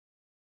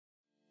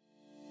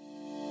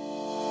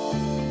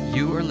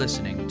You are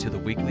listening to the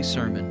weekly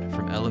sermon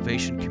from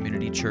Elevation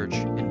Community Church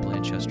in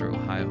Blanchester,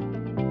 Ohio.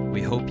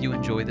 We hope you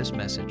enjoy this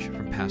message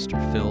from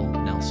Pastor Phil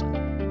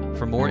Nelson.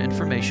 For more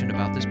information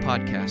about this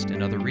podcast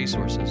and other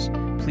resources,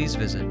 please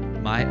visit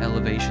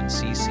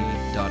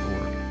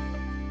myelevationcc.org.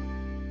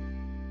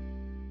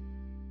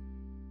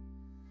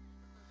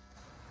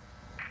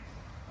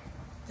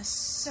 The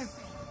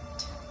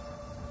serpent,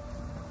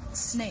 the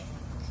snake,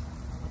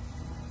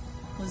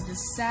 was the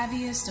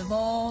savviest of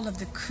all of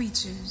the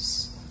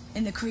creatures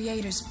in the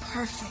Creator's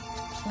perfect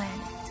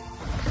planet.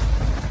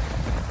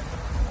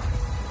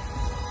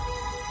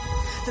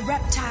 The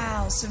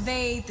reptile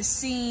surveyed the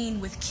scene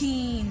with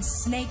keen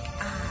snake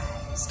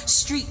eyes.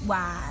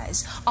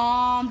 Streetwise,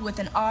 armed with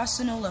an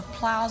arsenal of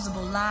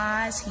plausible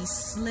lies, he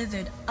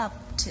slithered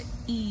up to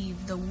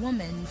Eve, the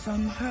woman,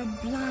 from her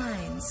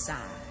blind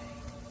side,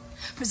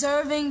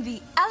 preserving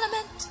the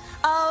element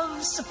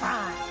of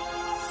surprise.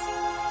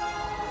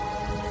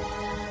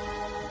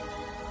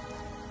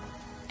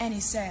 And he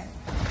said,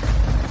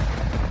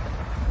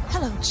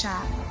 "Hello,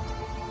 child.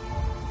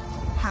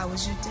 How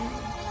was your day?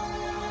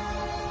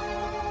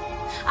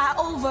 I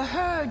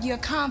overheard your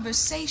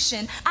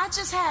conversation. I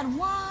just had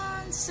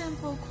one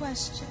simple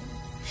question.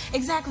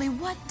 Exactly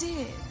what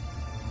did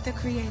the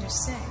Creator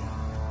say?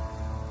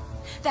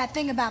 That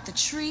thing about the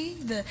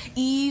tree, the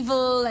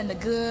evil and the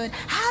good,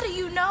 how do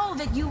you know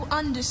that you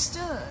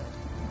understood?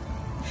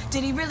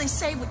 Did he really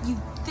say what you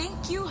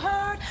think you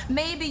heard?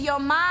 Maybe your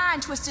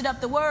mind twisted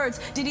up the words.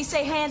 Did he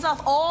say hands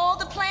off all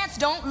the plants?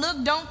 Don't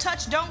look, don't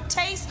touch, don't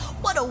taste?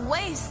 What a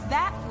waste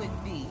that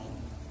would be."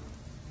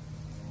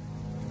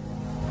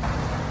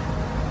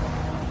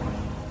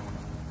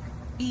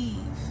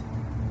 Eve,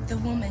 the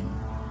woman,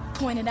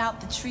 pointed out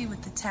the tree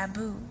with the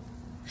taboo.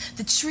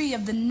 The tree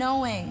of the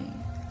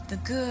knowing, the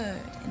good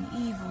and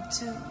evil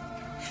too.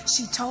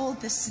 She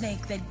told the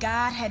snake that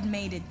God had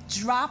made it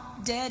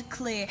drop dead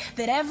clear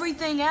that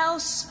everything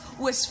else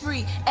was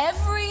free,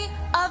 every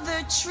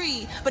other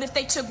tree. But if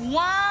they took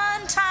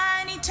one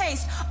tiny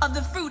taste of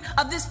the fruit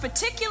of this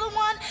particular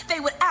one, they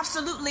would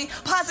absolutely,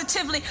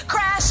 positively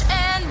crash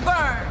and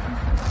burn.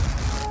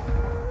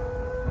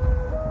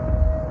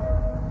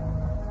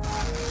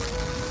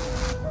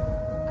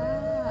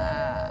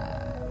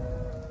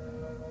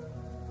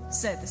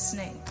 Said the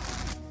snake,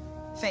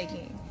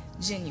 faking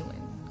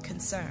genuine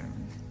concern.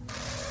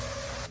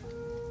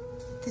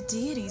 The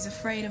deity's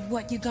afraid of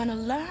what you're gonna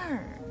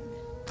learn.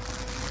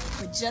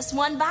 With just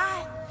one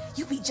bite,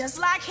 you'll be just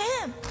like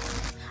him.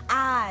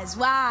 Eyes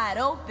wide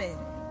open,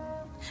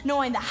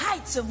 knowing the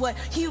heights of what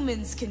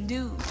humans can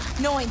do,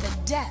 knowing the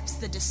depths,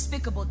 the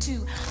despicable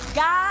too.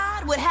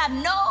 God would have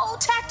no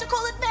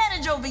tactical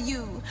advantage over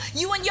you.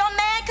 You and your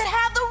man could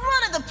have the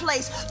run of the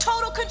place,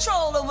 total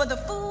control over the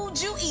food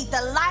you eat,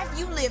 the life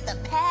you live, the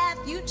path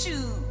you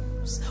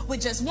choose. With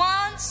just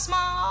one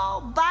small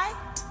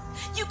bite,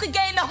 you could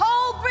gain the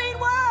whole green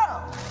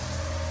world.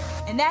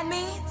 And that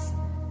means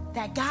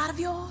that God of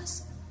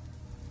yours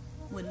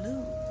would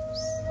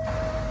lose.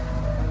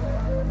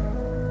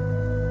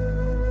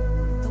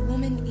 The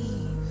woman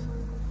Eve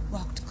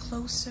walked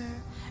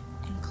closer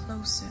and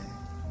closer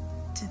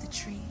to the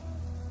tree.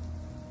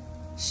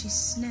 She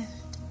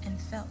sniffed and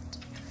felt the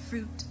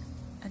fruit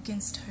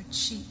against her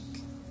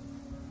cheek.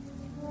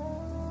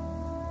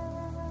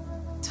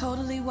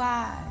 Totally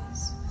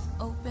wise, with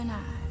open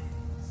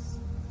eyes,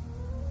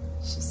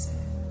 she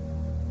said,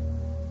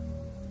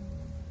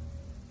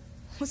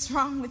 "What's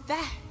wrong with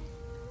that?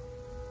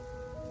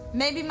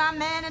 Maybe my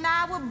man and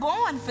I were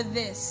born for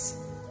this.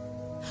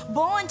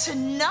 Born to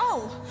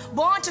know,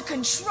 born to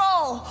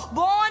control,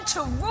 born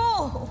to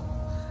rule."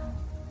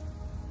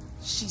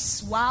 She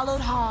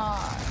swallowed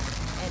hard,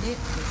 and it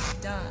was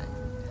done.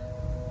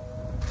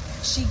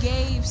 She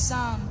gave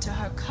some to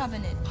her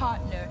covenant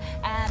partner,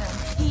 Adam.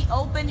 He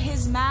opened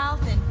his mouth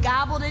and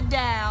gobbled it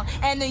down,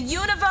 and the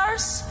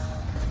universe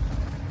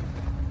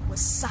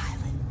was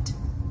silent.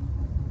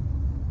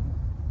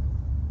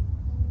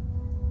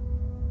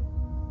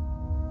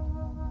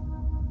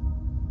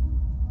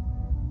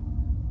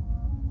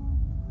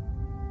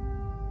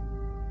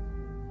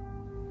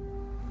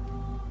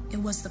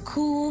 It was the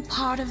cool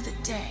part of the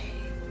day,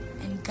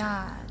 and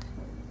God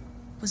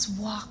was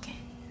walking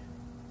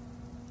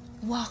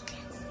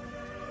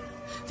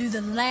through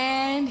the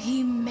land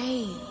he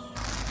made,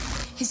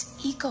 his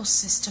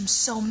ecosystem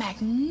so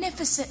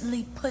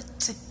magnificently put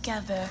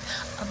together,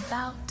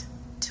 about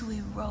to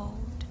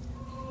erode,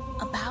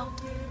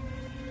 about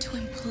to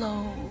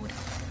implode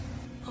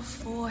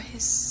before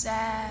his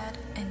sad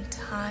and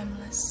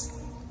timeless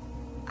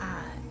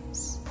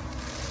eyes.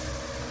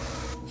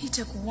 He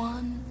took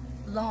one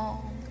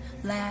long,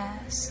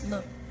 last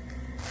look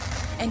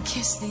and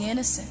kissed the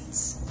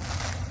innocents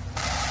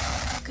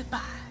goodbye.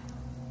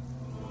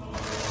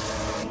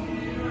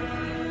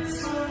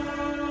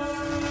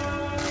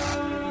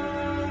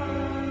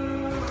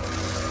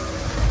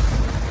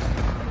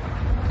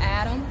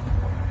 Adam,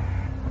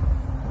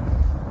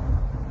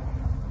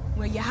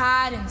 where you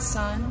hiding,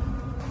 son?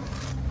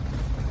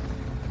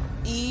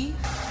 Eve,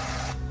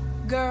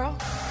 girl,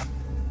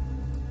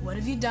 what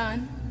have you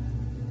done?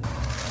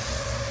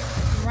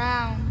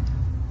 ground,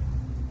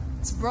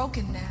 it's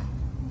broken now.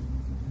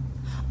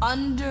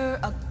 Under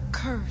a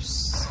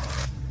curse,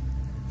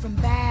 from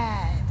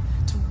bad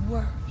to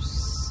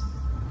worse.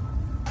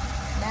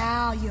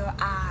 Now your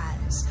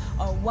eyes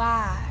are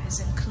wise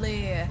and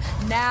clear.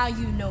 Now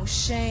you know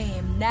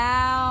shame.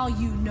 Now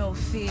you know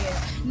fear.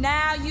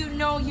 Now you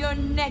know you're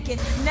naked.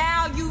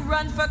 Now you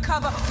run for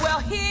cover. Well,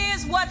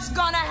 here's what's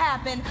gonna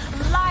happen.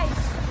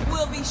 Life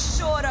will be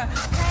shorter.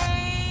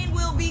 Pain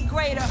will be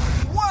greater.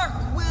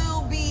 Work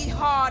will be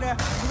harder.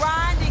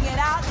 Grinding it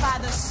out by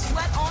the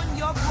sweat on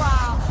your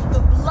brow, the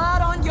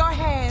blood on your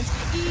hands.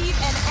 Eve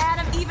and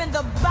Adam, even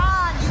the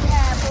bond you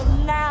have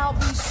will now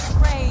be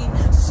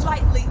strained,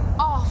 slightly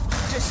off,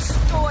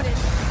 distorted,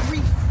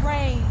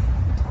 reframed.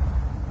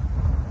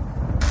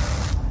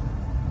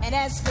 And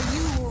as for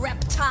you,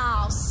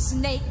 reptile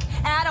snake,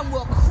 Adam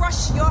will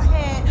crush your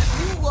head.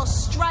 You will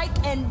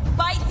strike and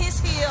bite his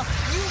heel.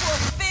 You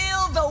will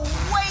feel the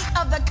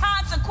weight of the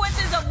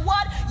consequences of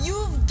what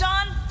you've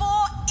done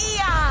for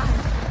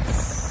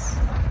eons.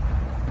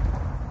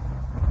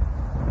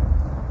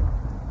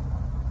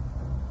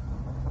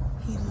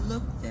 He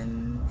looked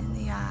them in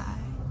the eye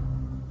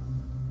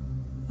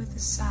with a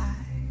sigh.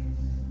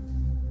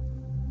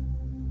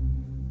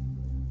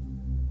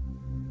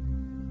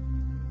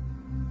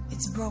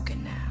 It's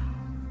broken now,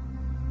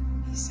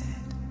 he said.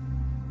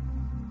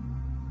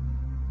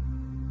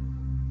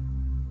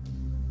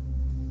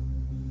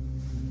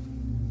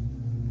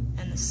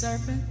 And the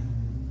serpent,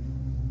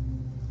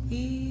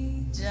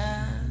 he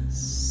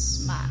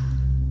just smiled.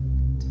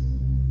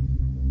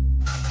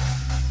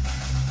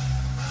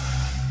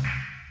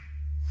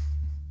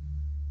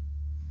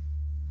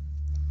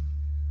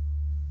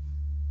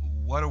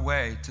 What a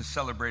way to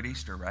celebrate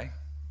Easter, right?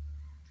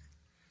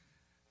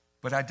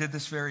 But I did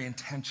this very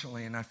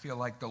intentionally, and I feel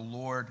like the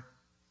Lord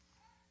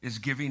is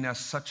giving us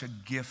such a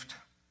gift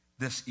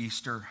this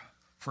Easter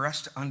for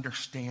us to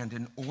understand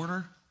in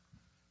order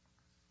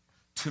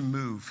to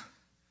move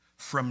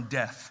from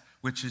death,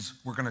 which is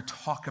we're going to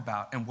talk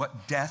about, and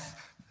what death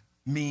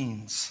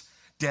means.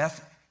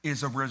 Death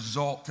is a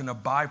result and a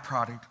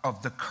byproduct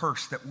of the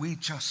curse that we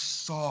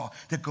just saw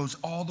that goes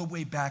all the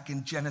way back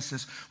in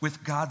Genesis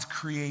with God's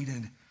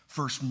created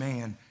first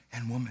man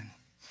and woman,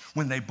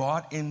 when they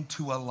bought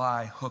into a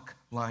lie, hook,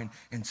 line,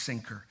 and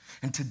sinker.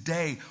 And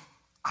today,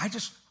 I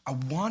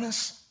want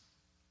us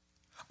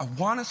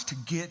to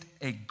get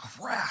a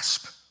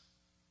grasp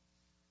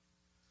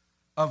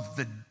of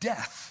the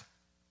death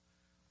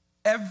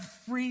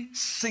every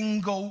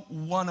single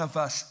one of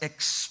us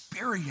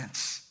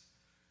experience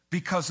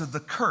because of the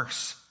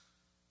curse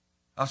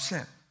of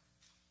sin.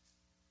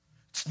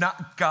 It's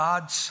not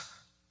God's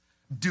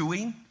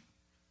doing,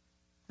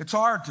 it's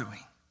our doing.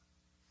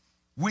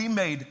 We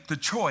made the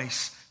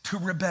choice to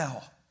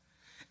rebel.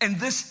 And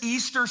this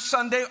Easter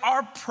Sunday,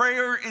 our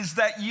prayer is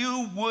that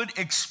you would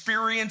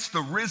experience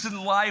the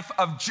risen life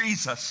of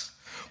Jesus.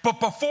 But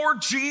before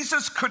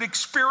Jesus could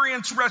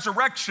experience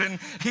resurrection,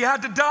 he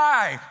had to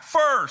die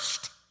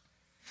first.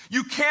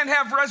 You can't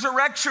have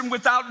resurrection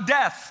without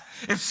death.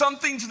 If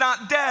something's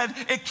not dead,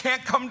 it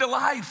can't come to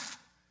life.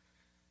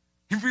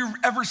 Have you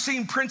ever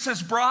seen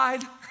Princess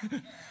Bride,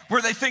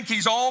 where they think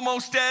he's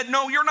almost dead?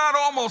 No, you're not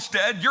almost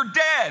dead, you're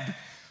dead.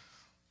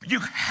 You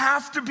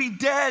have to be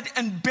dead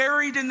and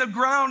buried in the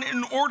ground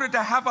in order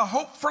to have a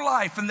hope for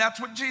life, and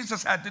that's what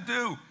Jesus had to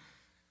do.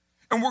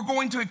 And we're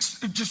going to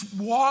just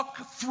walk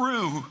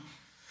through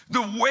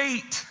the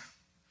weight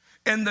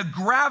and the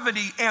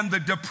gravity and the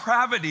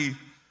depravity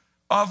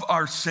of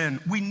our sin.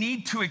 We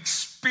need to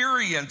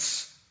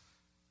experience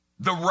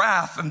the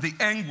wrath and the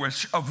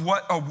anguish of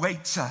what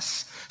awaits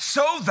us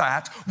so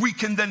that we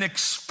can then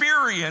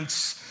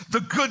experience the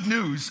good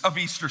news of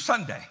Easter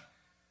Sunday.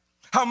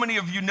 How many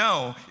of you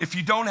know if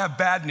you don't have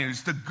bad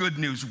news, the good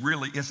news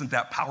really isn't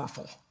that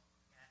powerful?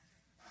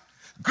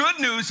 Good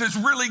news is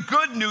really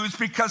good news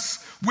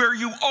because where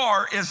you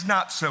are is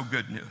not so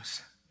good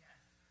news.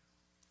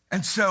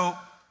 And so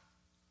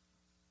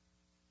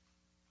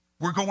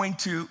we're going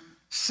to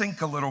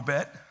sink a little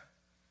bit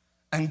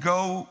and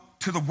go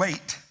to the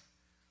weight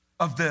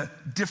of the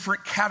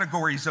different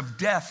categories of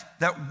death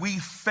that we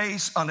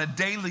face on a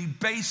daily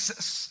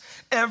basis.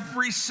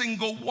 Every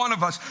single one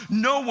of us,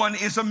 no one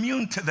is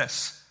immune to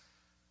this.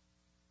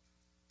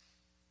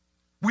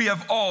 We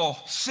have all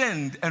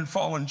sinned and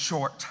fallen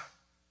short.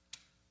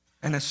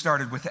 And it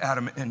started with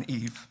Adam and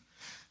Eve.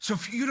 So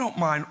if you don't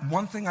mind,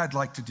 one thing I'd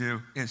like to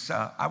do is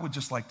I would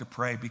just like to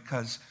pray,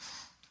 because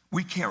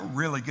we can't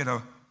really get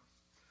a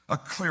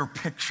clear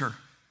picture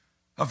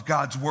of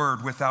God's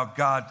word without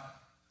God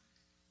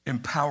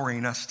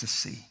empowering us to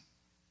see.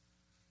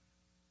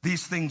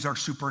 These things are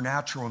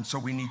supernatural, and so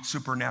we need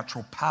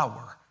supernatural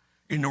power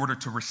in order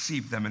to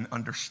receive them and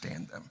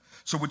understand them.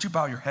 So would you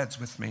bow your heads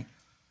with me?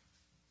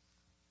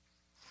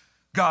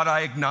 God,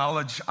 I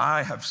acknowledge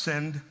I have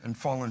sinned and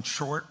fallen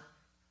short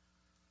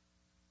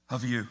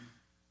of you.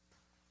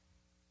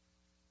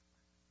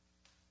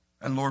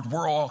 And Lord,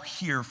 we're all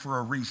here for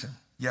a reason.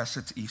 Yes,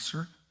 it's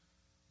Easter,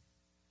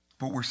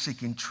 but we're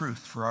seeking truth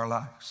for our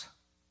lives.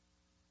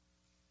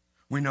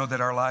 We know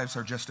that our lives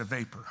are just a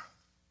vapor.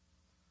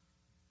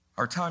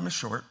 Our time is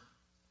short.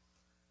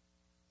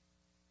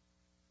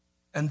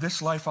 And this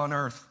life on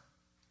earth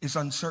is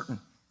uncertain.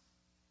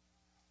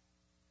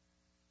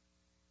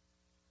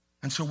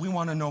 And so we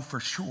want to know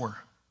for sure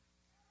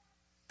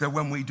that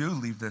when we do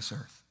leave this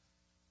earth,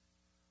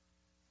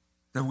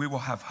 that we will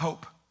have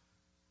hope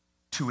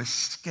to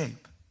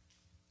escape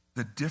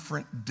the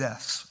different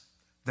deaths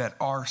that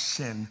our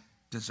sin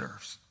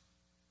deserves.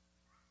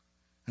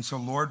 And so,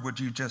 Lord, would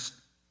you just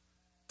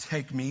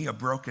take me, a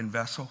broken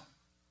vessel?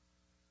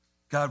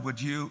 God,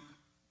 would you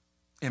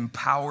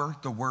empower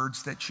the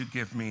words that you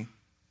give me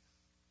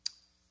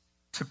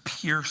to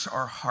pierce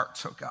our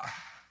hearts, oh God,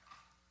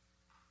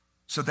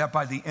 so that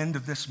by the end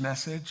of this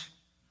message,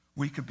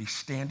 we could be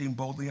standing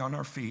boldly on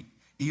our feet,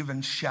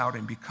 even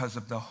shouting because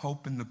of the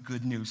hope and the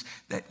good news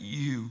that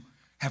you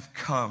have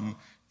come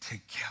to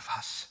give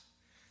us.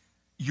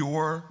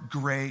 Your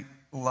great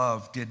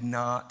love did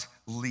not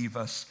leave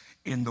us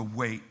in the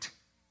weight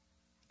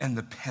and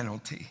the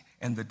penalty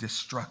and the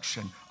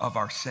destruction of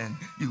our sin.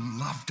 You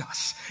loved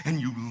us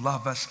and you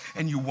love us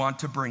and you want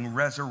to bring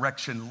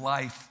resurrection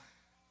life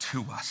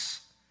to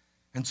us.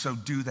 And so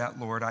do that,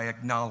 Lord. I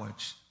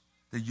acknowledge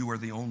that you are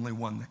the only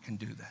one that can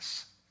do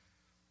this.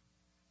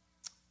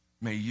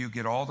 May you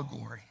get all the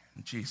glory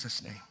in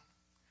Jesus' name.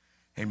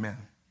 Amen.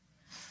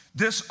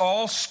 This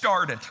all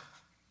started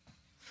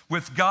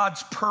with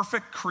God's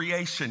perfect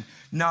creation,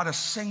 not a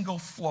single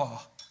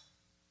flaw,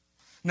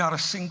 not a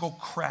single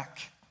crack,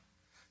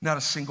 not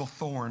a single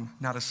thorn,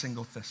 not a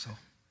single thistle.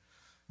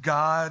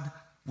 God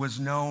was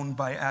known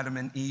by Adam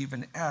and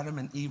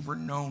Eve were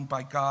known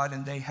by God,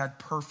 and they had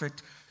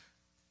perfect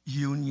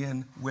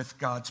union with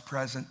God's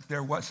presence.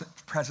 There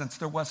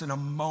wasn't a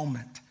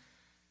moment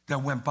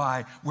that went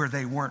by where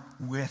they weren't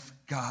with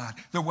God.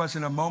 There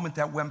wasn't a moment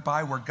that went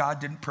by where God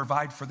didn't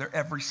provide for their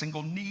every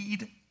single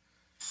need,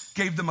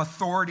 gave them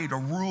authority to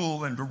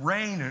rule and to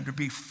reign and to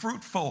be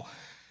fruitful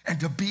and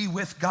to be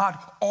with God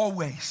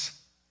always.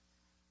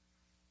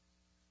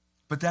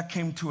 But that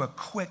came to a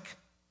quick,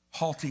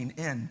 halting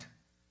end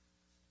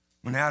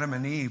when Adam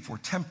and Eve were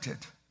tempted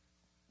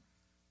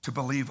to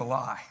believe a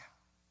lie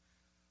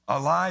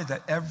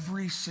that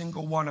every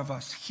single one of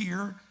us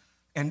here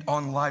and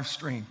on live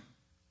stream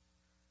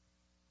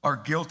are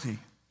guilty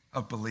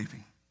of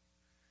believing.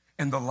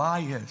 And the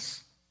lie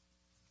is,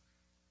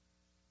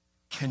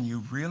 can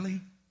you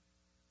really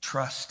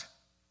trust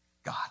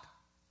God?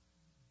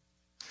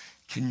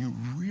 Can you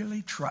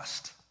really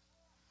trust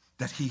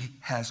that he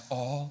has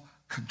all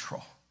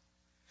control?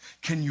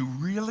 Can you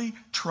really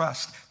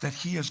trust that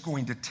he is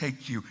going to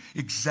take you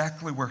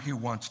exactly where he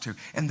wants to,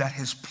 and that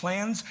his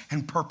plans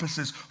and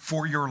purposes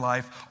for your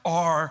life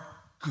are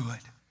good?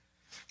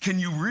 Can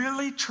you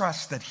really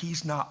trust that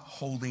he's not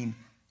holding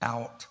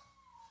out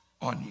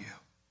on you?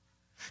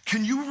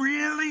 Can you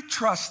really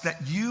trust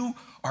that you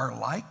are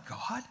like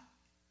God?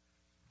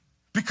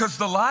 Because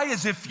the lie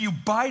is, if you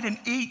bite and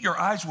eat, your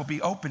eyes will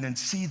be open and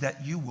see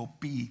that you will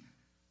be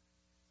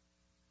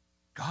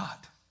God.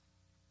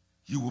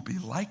 You will be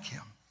like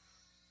him.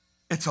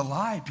 It's a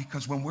lie,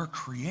 because when we're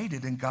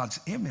created in God's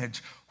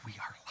image, we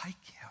are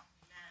like him.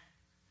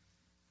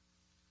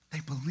 They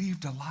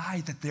believed a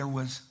lie that there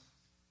was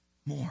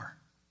more.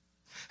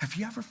 Have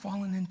you ever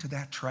fallen into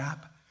that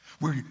trap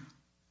where you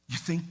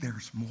think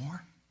there's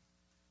more?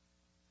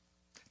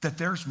 That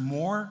there's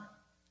more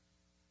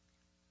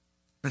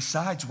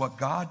besides what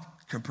God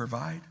can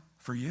provide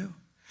for you?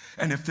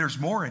 And if there's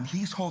more and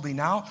he's holding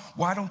out,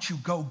 why don't you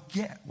go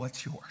get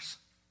what's yours?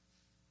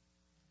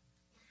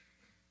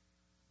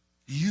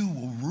 You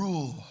will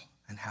rule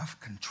and have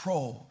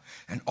control,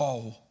 and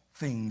all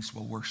things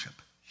will worship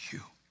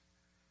you.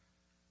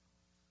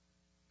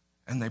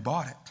 And they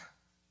bought it,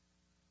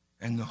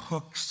 and the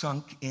hook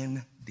sunk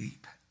in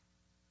deep.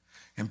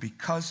 And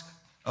because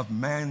of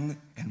men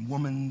and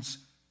women's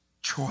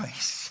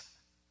choice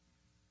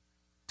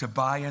to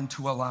buy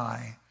into a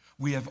lie,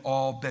 we have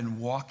all been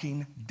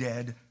walking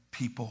dead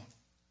people,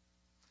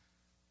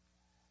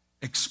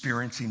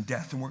 experiencing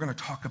death. And we're going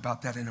to talk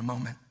about that in a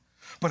moment.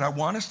 But I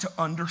want us to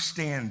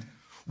understand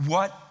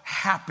what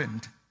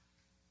happened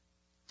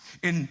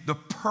in the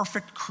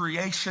perfect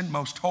creation,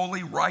 most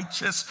holy,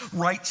 righteous,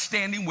 right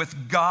standing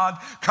with God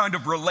kind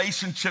of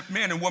relationship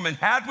man and woman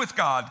had with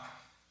God.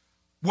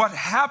 What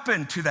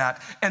happened to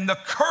that, and the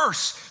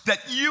curse that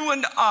you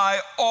and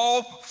I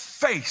all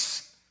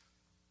face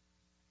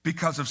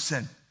because of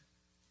sin.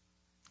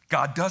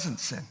 God doesn't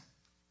sin.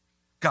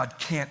 God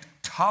can't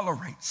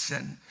tolerate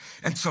sin.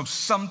 And so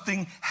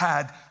something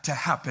had to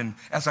happen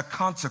as a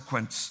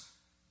consequence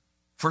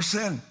for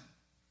sin.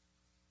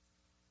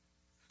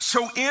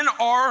 So in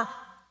our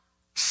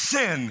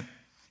sin,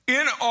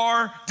 in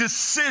our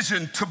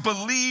decision to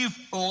believe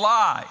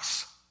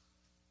lies,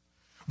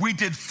 we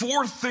did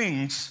 4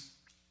 things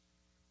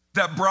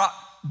that brought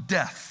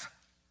death.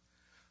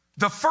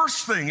 The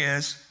first thing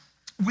is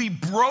we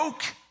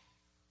broke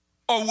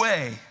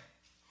away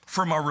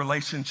from our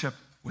relationship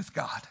with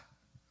God.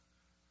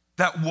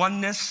 That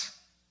oneness,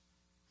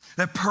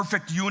 that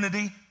perfect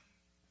unity,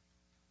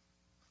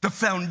 the The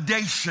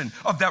foundation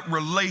of that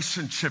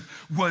relationship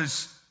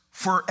was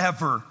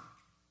forever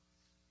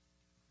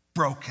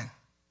broken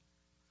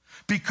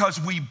because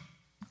we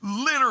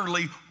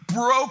literally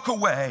broke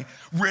away,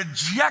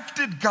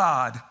 rejected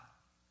God,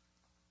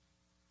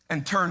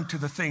 and turned to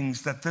the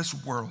things that this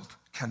world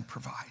can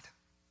provide.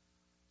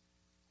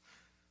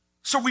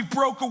 So we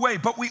broke away,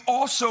 but we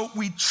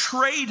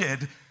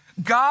traded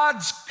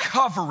God's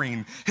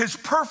covering, his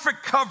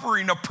perfect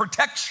covering of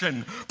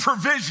protection,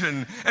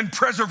 provision, and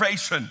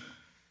preservation.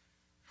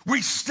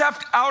 We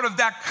stepped out of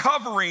that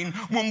covering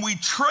when we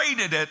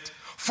traded it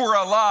for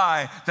a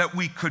lie that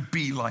we could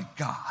be like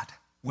God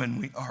when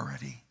we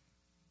already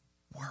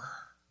were.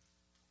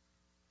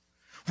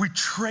 We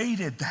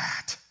traded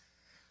that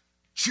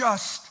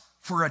just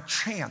for a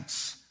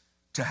chance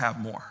to have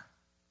more.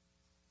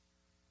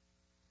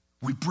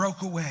 We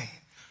broke away.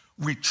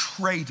 We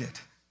traded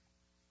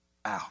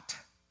out.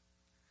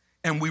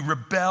 And we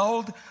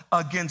rebelled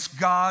against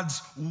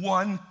God's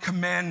one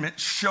commandment,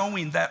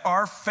 showing that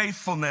our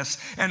faithfulness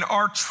and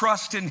our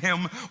trust in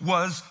him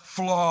was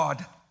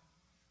flawed.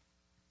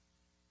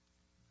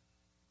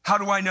 How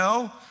do I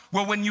know?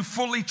 Well, when you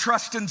fully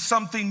trust in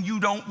something, you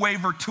don't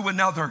waver to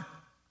another.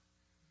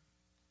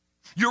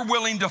 You're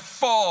willing to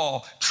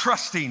fall,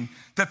 trusting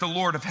that the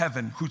Lord of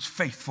heaven, who's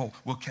faithful,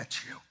 will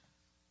catch you.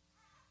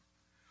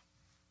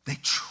 They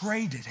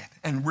traded it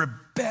and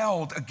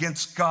rebelled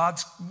against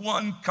God's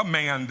one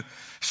command,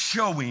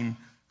 showing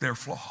their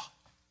flaw.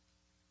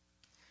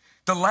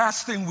 The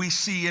last thing we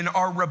see in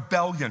our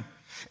rebellion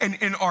and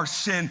in our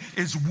sin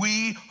is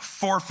we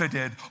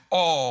forfeited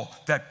all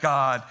that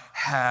God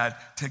had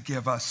to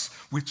give us,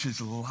 which is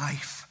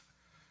life,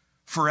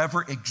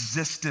 forever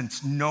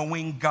existence,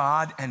 knowing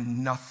God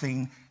and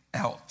nothing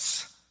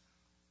else.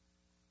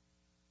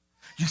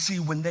 You see,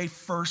 when they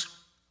first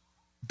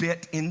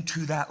bit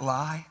into that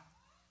lie,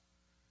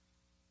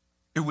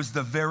 it was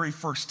the very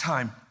first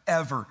time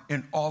ever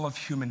in all of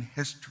human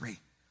history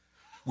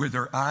where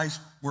their eyes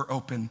were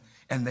open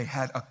and they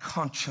had a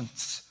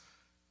conscience.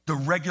 The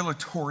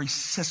regulatory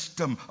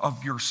system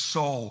of your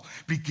soul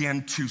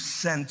began to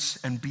sense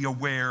and be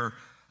aware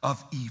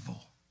of evil.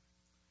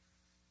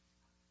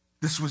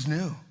 This was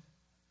new,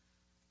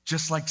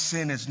 just like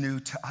sin is new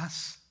to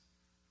us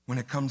when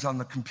it comes on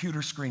the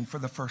computer screen for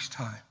the first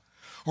time,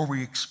 or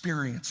we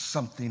experience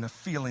something, a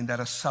feeling that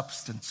a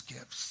substance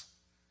gives.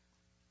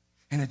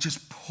 And it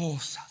just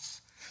pulls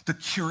us. The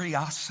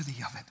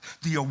curiosity of it,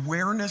 the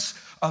awareness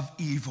of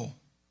evil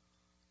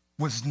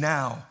was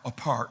now a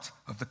part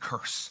of the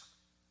curse.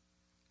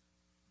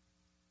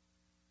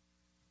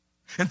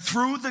 And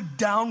through the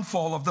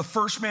downfall of the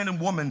first man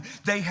and woman,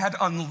 they had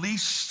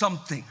unleashed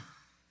something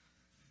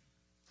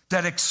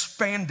that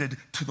expanded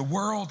to the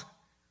world.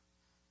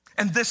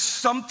 And this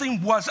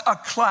something was a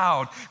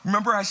cloud.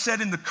 Remember I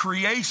said in the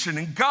creation,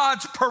 in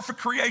God's perfect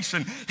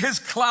creation, his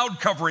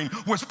cloud covering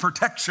was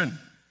protection,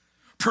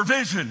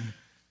 provision,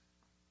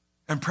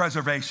 and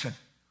preservation.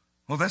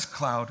 Well, this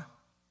cloud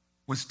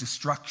was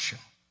destruction,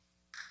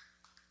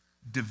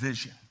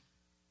 division,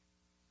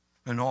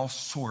 and all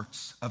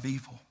sorts of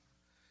evil.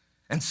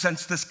 And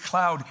since this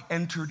cloud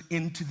entered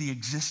into the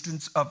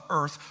existence of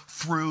earth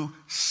through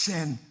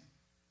sin,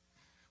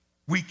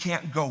 we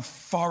can't go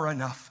far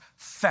enough,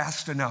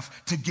 fast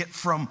enough to get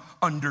from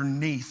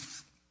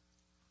underneath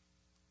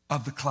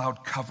of the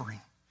cloud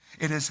covering.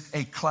 It is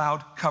a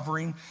cloud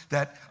covering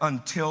that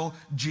until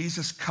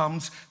Jesus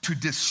comes to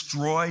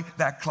destroy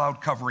that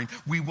cloud covering,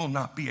 we will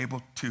not be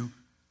able to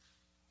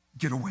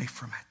get away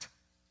from it.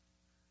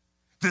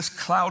 This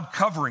cloud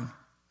covering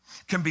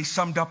can be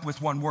summed up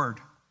with one word.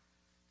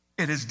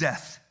 It is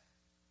death.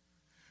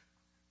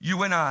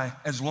 You and I,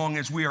 as long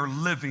as we are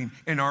living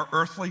in our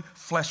earthly,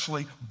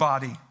 fleshly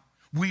body,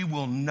 we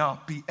will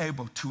not be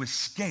able to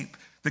escape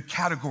the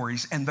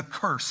categories and the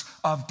curse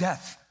of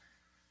death.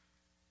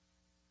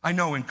 I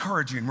know,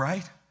 encouraging,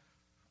 right?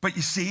 But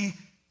you see,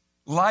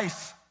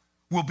 life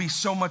will be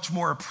so much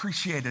more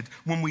appreciated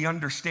when we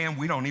understand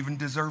we don't even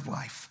deserve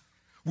life.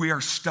 We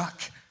are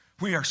stuck.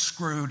 We are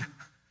screwed.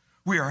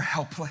 We are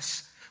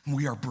helpless.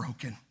 We are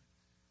broken.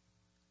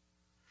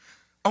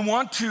 I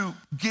want to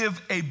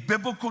give a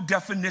biblical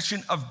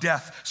definition of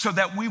death so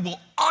that we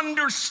will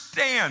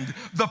understand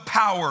the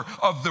power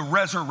of the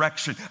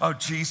resurrection of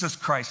Jesus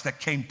Christ that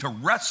came to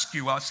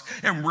rescue us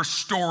and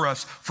restore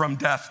us from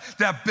death.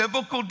 That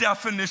biblical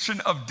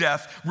definition of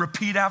death,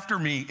 repeat after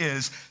me,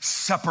 is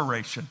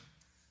separation.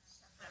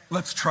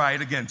 Let's try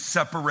it again.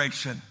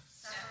 Separation.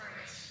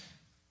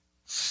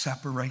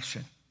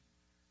 Separation.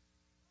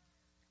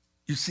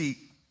 You see,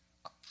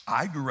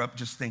 I grew up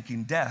just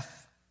thinking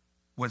death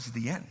was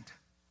the end.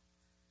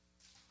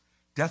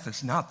 Death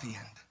is not the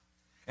end.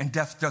 And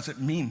death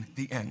doesn't mean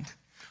the end.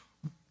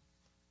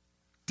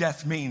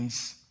 Death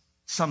means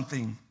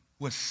something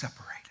was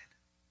separated.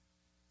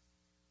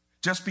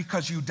 Just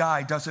because you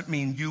die doesn't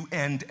mean you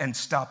end and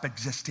stop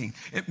existing.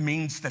 It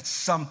means that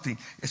something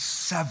is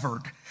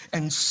severed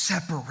and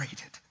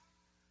separated.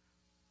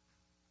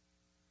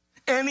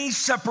 Any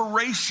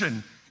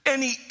separation,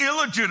 any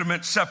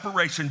illegitimate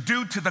separation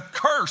due to the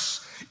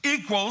curse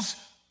equals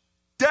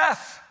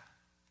death.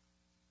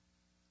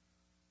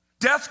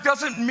 Death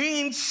doesn't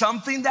mean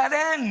something that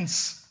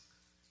ends.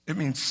 It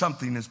means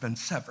something has been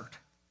severed.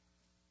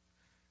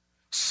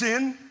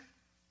 Sin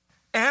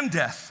and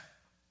death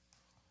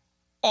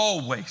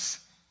always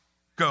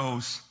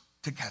goes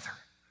together.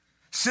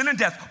 Sin and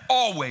death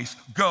always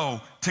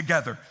go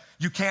together.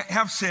 You can't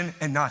have sin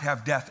and not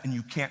have death, and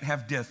you can't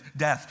have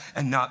death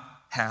and not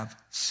have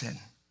sin.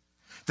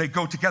 They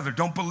go together.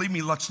 Don't believe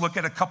me? Let's look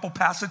at a couple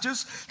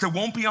passages that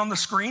won't be on the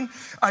screen.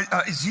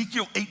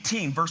 Ezekiel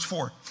 18, verse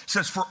 4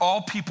 says, "For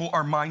all people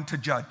are mine to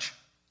judge."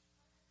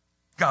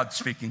 God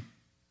speaking.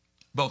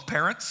 Both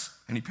parents,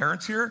 any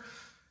parents here,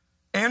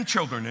 and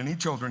children, any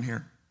children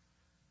here.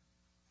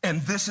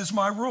 "And this is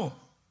my rule.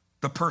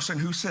 The person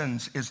who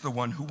sins is the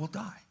one who will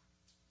die."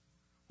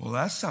 Well,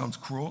 that sounds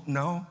cruel.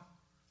 No.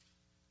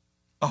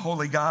 A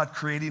holy God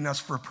creating us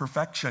for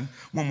perfection.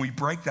 When we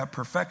break that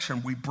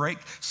perfection, we break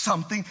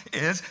something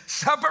is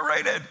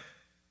separated.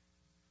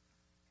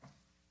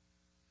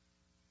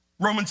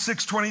 Romans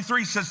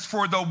 6:23 says,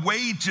 "For the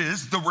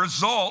wages, the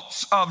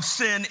results of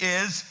sin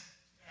is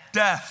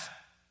death."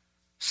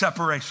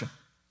 Separation.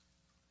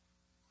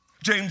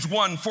 James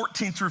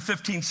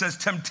 1:14-15 says,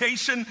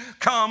 "Temptation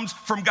comes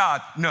from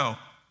God." No,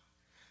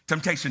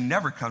 temptation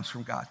never comes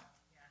from God.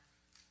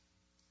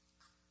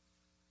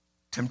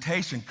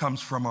 Temptation comes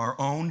from our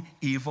own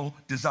evil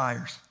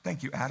desires.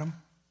 Thank you, Adam.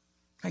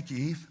 Thank you,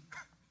 Eve.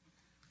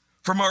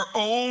 From our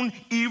own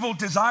evil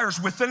desires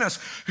within us.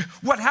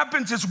 What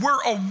happens is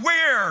we're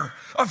aware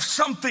of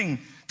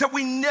something that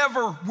we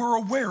never were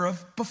aware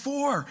of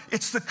before.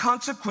 It's the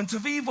consequence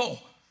of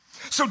evil.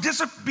 So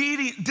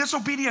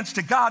disobedience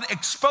to God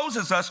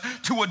exposes us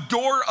to a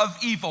door of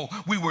evil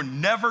we were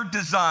never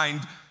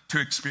designed to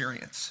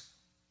experience.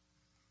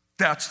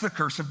 That's the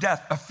curse of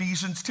death.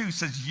 Ephesians 2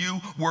 says you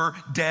were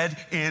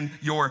dead in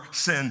your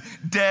sin.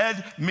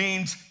 Dead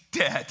means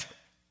dead,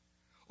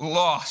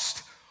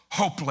 lost,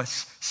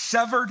 hopeless,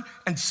 severed,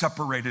 and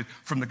separated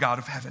from the God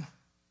of heaven.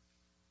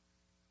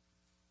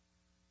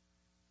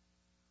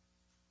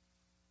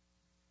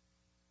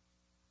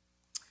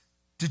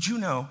 Did you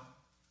know,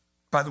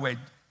 by the way,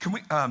 can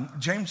we,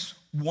 James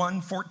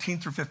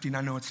 1:14-15,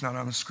 I know it's not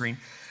on the screen.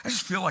 I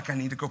just feel like I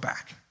need to go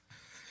back.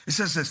 It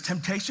says this: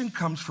 temptation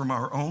comes from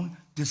our own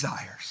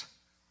desires,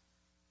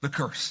 the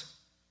curse,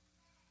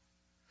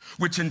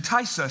 which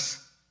entice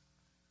us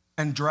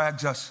and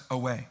drags us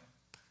away.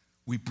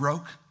 We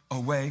broke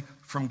away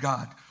from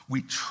God.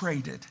 We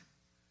traded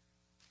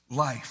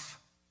life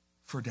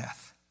for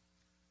death.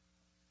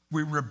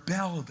 We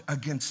rebelled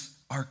against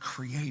our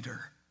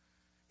Creator,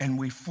 and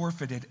we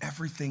forfeited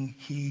everything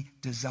He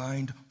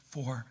designed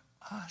for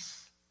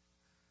us.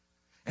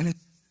 And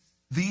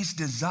these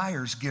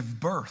desires give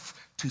birth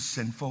to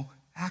sinful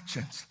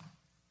actions.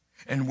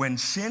 And when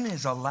sin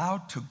is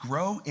allowed to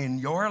grow in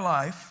your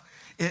life,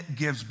 it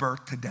gives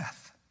birth to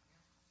death.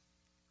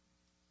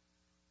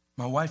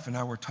 My wife and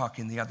I were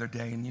talking the other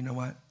day, and you know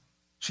what?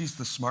 She's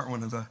the smart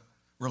one of the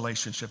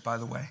relationship, by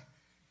the way.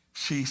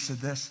 She said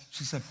this.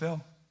 She said,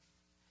 "Phil,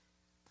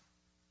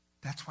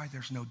 that's why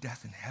there's no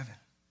death in heaven.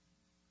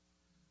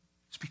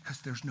 It's because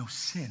there's no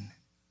sin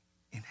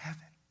in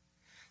heaven.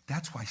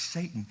 That's why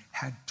Satan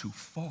had to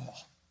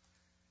fall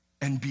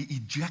and be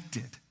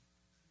ejected,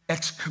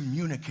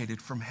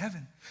 excommunicated from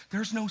heaven.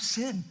 There's no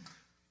sin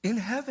in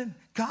heaven.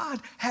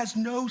 God has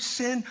no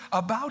sin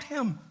about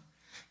him.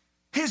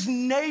 His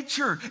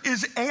nature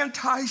is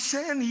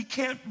anti-sin. He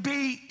can't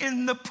be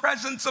in the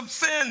presence of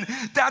sin.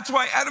 That's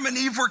why Adam and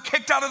Eve were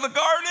kicked out of the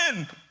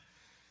garden.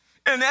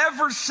 And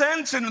ever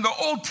since, in the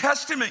Old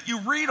Testament, you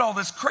read all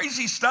this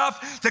crazy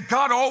stuff that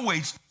God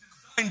always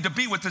designed to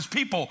be with his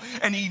people.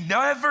 And he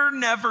never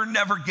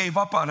gave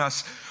up on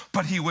us,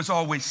 but he was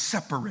always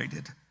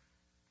separated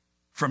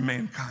from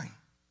mankind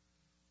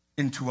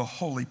into a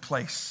holy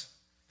place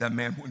that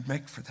man would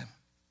make for them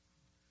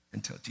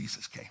until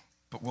Jesus came.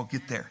 But we'll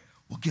get there.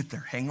 We'll get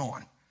there. Hang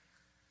on.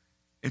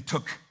 It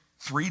took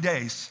 3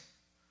 days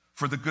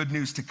for the good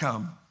news to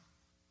come.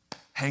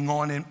 Hang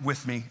on in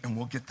with me and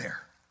we'll get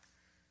there.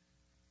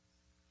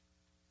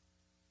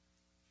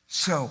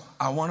 So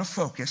I want to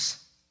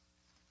focus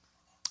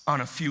on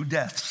a few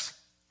deaths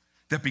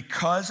that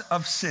because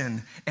of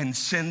sin and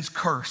sin's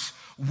curse,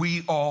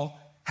 we all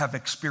have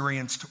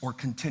experienced or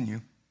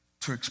continue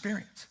to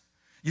experience.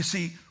 You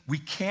see, we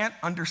can't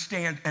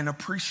understand and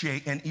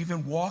appreciate and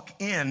even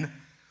walk in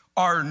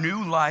our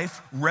new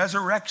life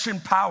resurrection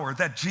power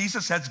that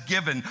Jesus has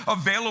given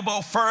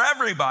available for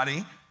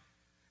everybody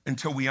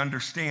until we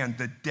understand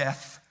the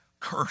death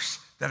curse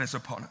that is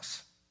upon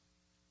us.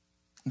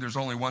 There's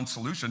only one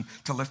solution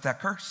to lift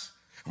that curse,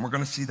 and we're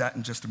going to see that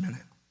in just a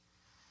minute.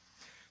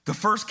 The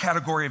first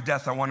category of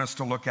death I want us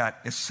to look at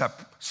is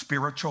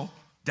spiritual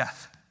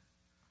death.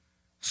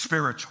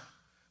 Spiritual.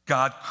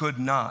 God could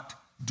not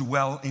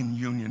dwell in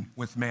union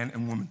with man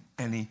and woman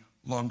any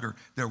longer.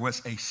 There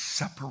was a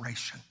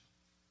separation.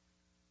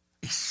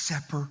 A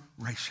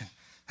separation.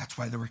 That's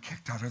why they were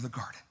kicked out of the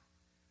garden.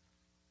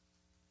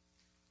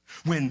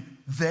 When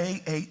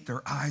they ate,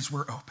 their eyes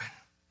were open.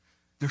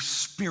 They're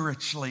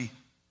spiritually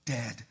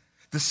dead.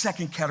 The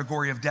second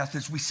category of death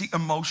is we see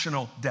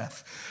emotional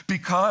death.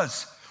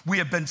 Because we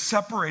have been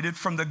separated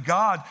from the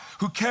God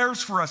who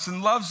cares for us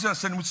and loves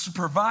us and wants to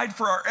provide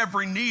for our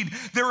every need,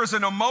 there is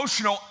an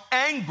emotional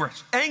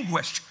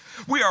anguish.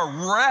 We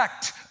are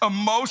wrecked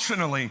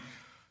emotionally.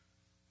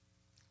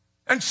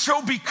 And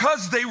so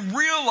because they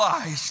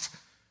realized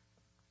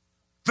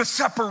the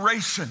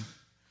separation,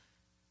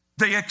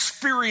 they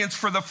experienced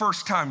for the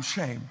first time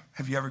shame.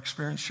 Have you ever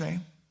experienced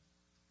shame?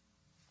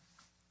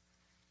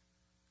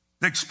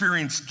 They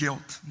experienced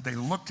guilt. They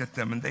looked at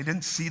them and they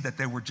didn't see that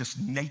they were just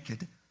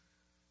naked.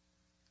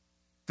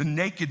 The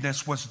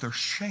nakedness was their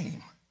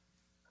shame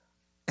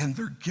and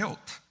their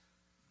guilt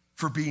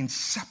for being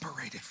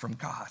separated from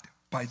God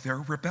by their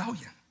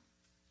rebellion.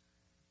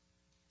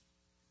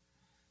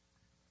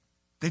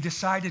 They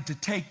decided to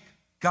take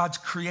God's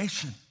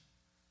creation,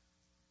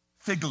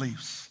 fig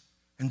leaves,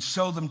 and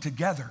sew them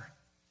together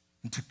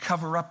and to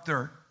cover up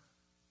their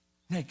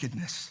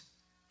nakedness,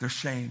 their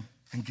shame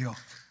and guilt.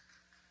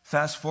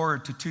 Fast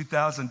forward to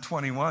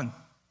 2021.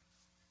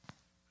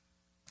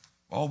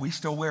 Oh, we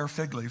still wear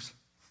fig leaves.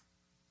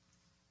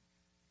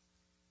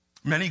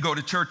 Many go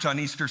to church on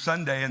Easter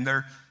Sunday and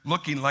they're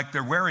looking like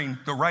they're wearing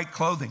the right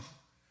clothing.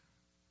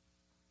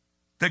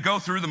 They go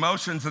through the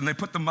motions and they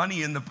put the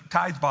money in the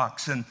tithe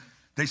box and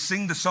they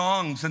sing the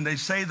songs and they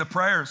say the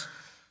prayers.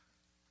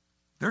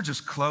 They're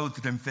just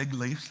clothed in fig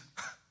leaves,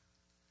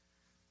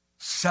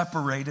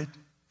 separated,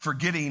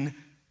 forgetting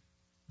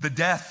the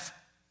death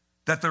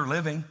that they're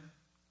living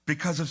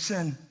because of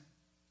sin.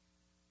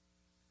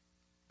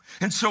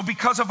 And so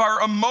because of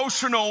our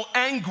emotional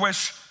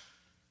anguish,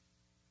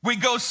 we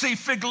go see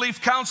fig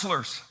leaf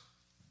counselors.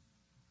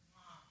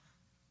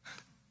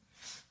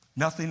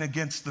 Nothing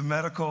against the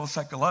medical,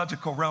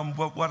 psychological realm,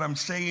 but what I'm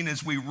saying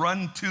is we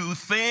run to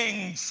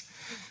things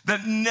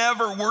that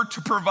never were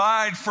to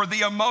provide for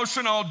the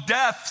emotional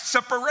death,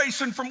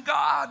 separation from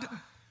God.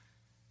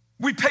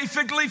 We pay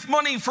fig leaf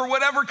money for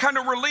whatever kind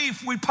of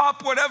relief. We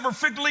pop whatever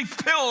fig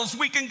leaf pills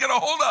we can get a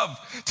hold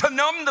of to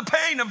numb the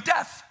pain of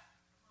death.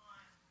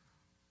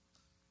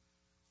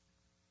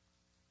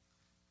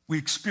 We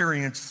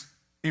experience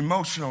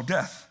emotional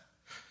death.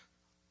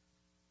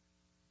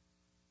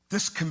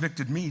 This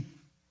convicted me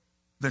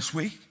this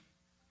week.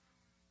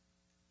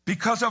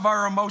 Because of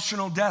our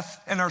emotional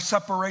death and our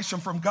separation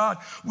from God,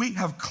 we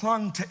have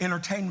clung to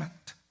entertainment,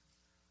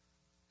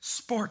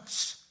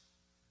 sports,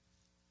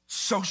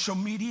 social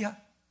media,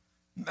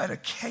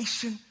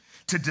 medication,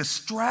 to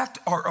distract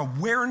our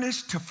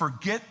awareness, to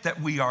forget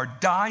that we are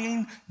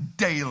dying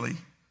daily,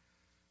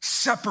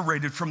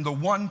 separated from the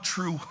one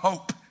true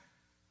hope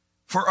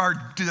for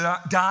our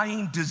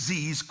dying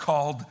disease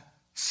called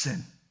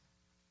sin.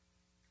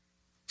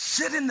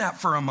 Sit in that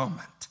for a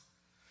moment.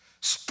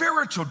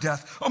 Spiritual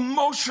death,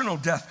 emotional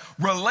death,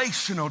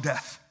 relational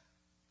death.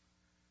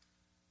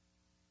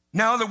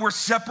 Now that we're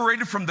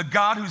separated from the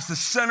God who's the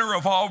center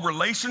of all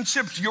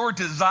relationships, your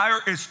desire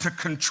is to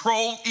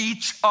control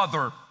each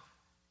other.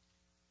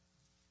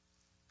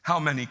 How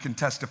many can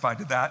testify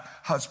to that?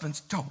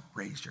 Husbands, don't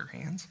raise your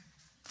hands.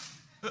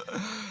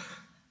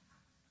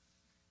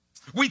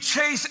 We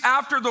chase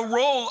after the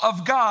role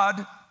of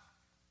God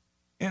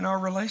in our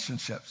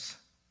relationships.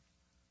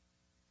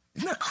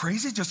 Isn't that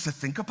crazy just to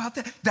think about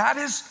that? That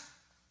is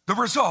the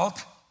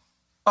result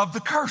of the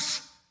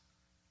curse.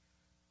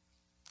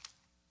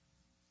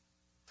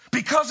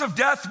 Because of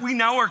death, we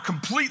now are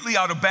completely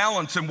out of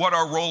balance in what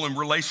our role in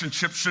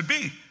relationships should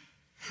be.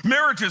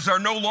 Marriages are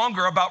no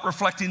longer about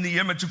reflecting the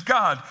image of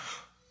God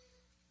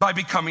by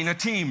becoming a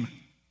team,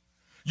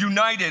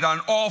 united on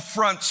all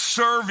fronts,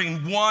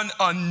 serving one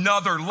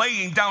another,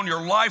 laying down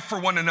your life for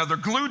one another,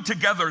 glued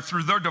together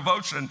through their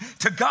devotion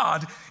to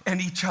God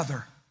and each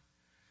other.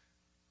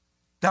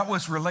 That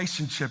was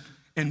relationship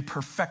in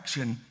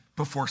perfection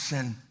before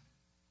sin.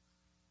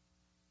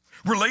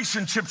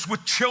 Relationships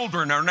with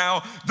children are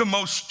now the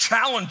most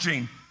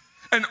challenging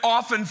and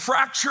often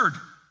fractured.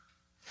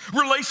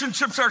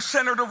 Relationships are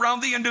centered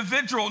around the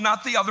individual,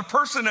 not the other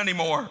person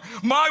anymore.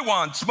 My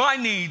wants, my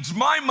needs,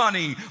 my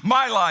money,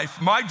 my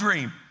life, my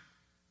dream.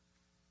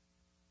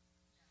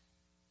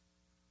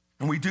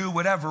 And we do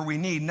whatever we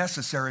need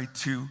necessary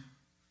to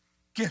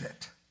get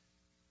it.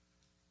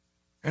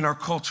 And our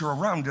culture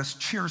around us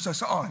cheers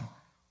us on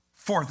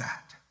for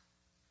that.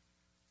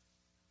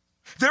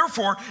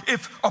 Therefore,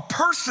 if a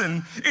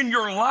person in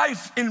your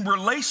life in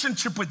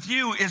relationship with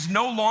you is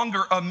no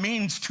longer a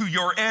means to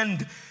your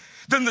end,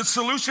 then the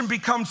solution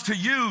becomes to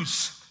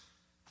use,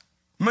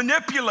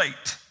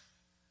 manipulate,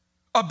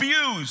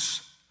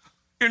 abuse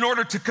in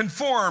order to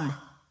conform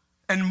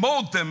and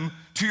mold them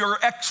to your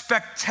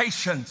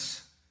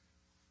expectations.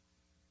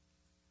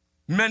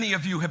 Many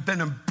of you have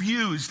been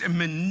abused and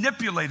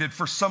manipulated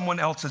for someone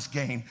else's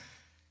gain.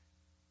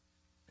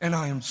 And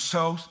I am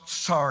so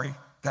sorry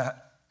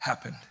that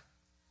happened.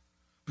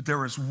 But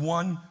there is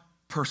one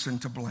person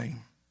to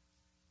blame,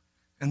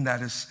 and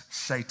that is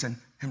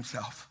Satan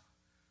himself,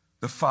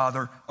 the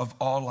father of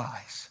all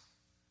lies,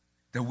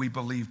 that we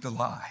believe the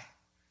lie.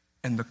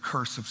 And the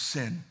curse of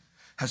sin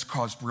has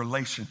caused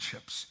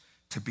relationships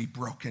to be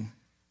broken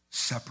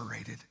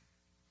separated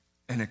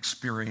and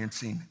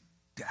experiencing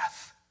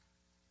death.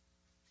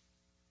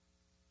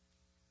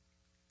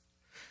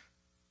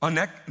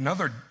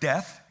 Another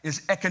death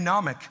is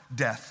economic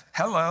death.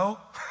 Hello.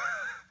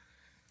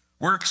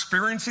 We're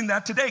experiencing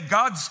that today.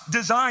 God's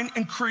design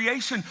and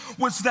creation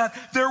was that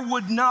there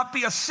would not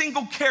be a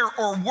single care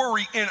or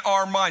worry in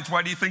our minds.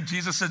 Why do you think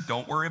Jesus said,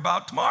 don't worry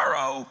about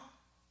tomorrow?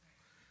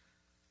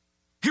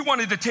 He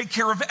wanted to take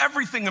care of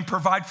everything and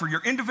provide for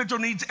your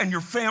individual needs and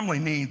your family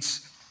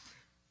needs.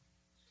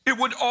 It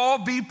would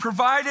all be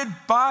provided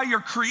by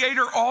your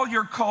Creator. All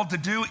you're called to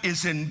do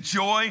is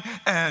enjoy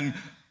and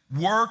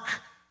work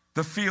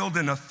the field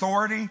in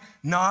authority,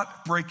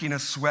 not breaking a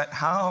sweat.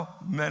 How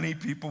many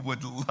people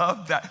would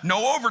love that?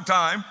 No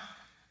overtime,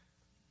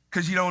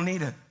 because you don't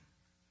need it.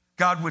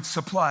 God would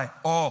supply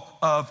all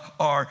of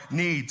our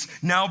needs.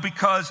 Now,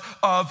 because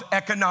of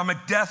economic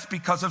death,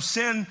 because of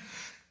sin,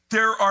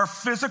 there are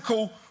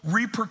physical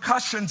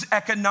repercussions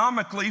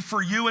economically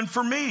for you and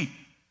for me.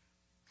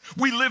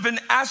 We live in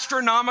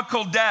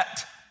astronomical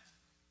debt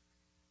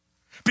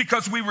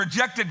because we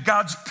rejected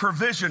God's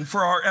provision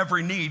for our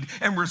every need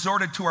and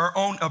resorted to our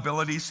own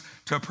abilities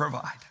to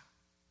provide.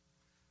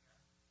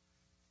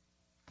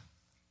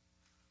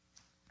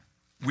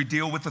 We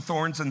deal with the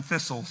thorns and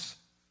thistles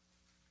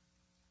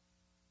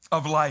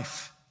of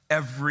life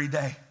every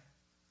day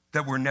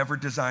that were never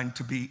designed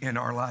to be in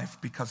our life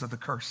because of the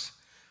curse.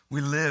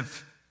 We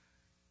live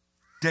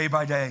day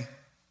by day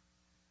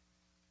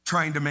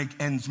trying to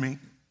make ends meet,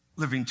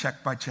 living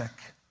check by check.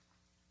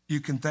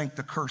 You can thank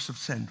the curse of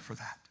sin for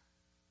that.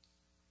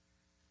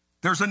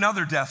 There's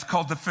another death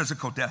called the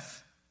physical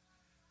death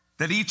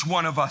that each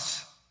one of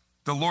us,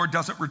 the Lord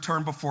doesn't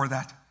return before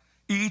that.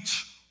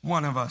 Each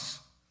one of us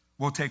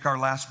will take our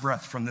last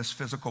breath from this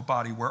physical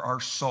body where our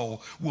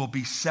soul will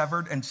be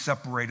severed and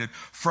separated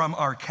from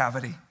our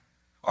cavity,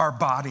 our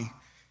body.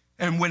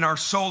 And when our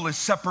soul is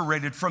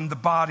separated from the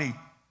body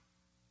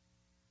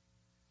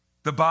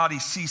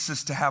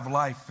ceases to have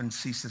life and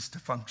ceases to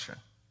function.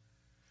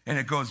 And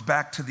it goes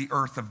back to the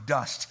earth of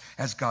dust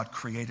as God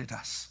created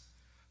us.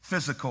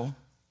 Physical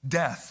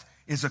death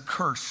is a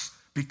curse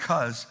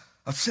because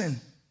of sin.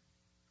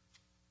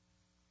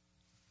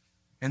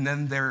 And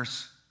then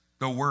there's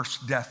the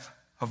worst death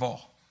of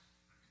all,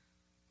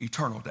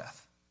 eternal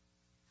death,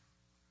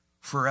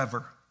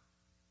 forever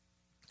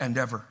and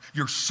ever.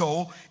 Your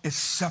soul is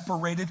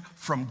separated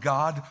from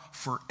God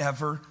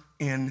forever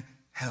in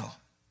hell,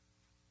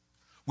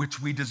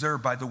 which we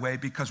deserve, by the way,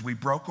 because we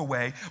broke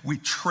away. We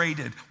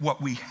traded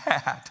what we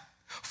had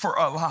for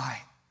a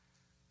lie.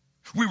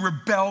 We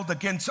rebelled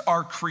against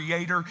our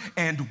Creator,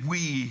 and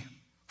we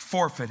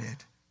forfeited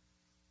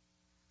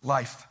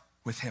life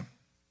with Him.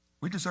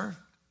 We deserve it.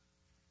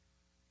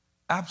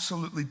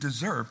 Absolutely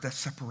deserve that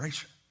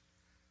separation.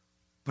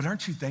 But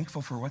aren't you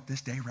thankful for what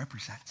this day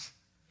represents?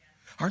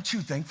 Aren't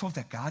you thankful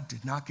that God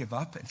did not give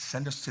up and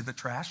send us to the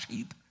trash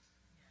heap?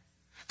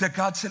 That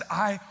God said,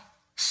 I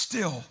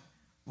still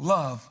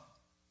love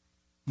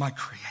my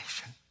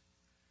creation,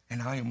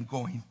 and I am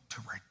going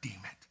to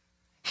redeem it.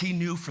 He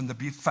knew from the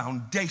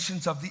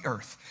foundations of the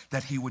earth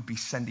that He would be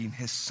sending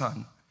His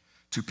Son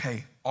to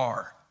pay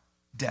our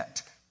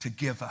debt, to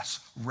give us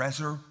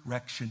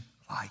resurrection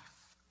life.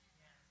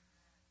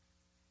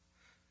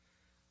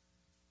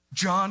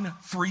 John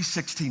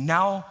 3:16.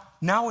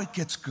 Now it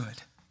gets good.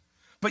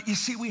 But you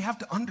see, we have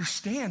to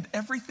understand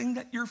everything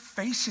that you're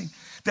facing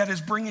that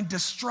is bringing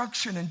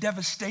destruction and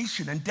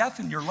devastation and death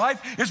in your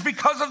life is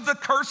because of the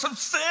curse of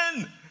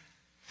sin.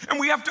 And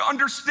we have to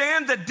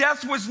understand that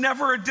death was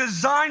never a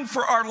design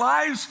for our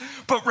lives,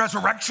 but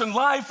resurrection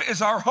life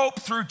is our hope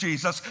through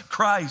Jesus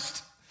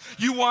Christ.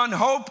 You want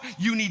hope?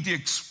 You need to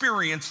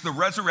experience the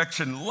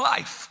resurrection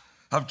life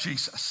of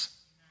Jesus.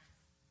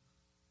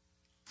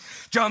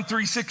 John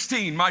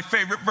 3:16, my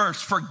favorite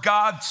verse. For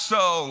God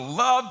so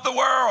loved the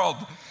world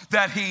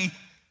that He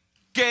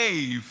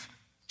gave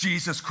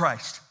Jesus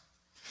Christ,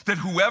 that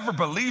whoever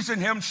believes in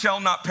Him shall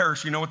not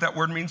perish. You know what that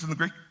word means in the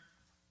Greek?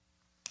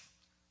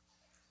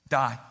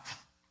 Die.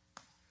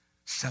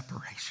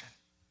 Separation.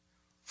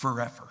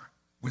 Forever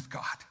with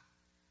God.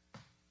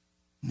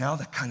 Now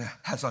that kind of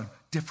has a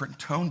different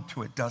tone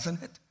to it,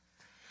 doesn't it?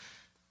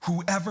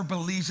 Whoever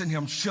believes in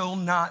Him shall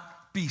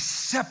not be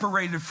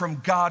separated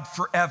from God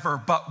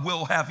forever, but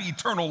will have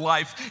eternal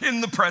life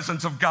in the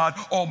presence of God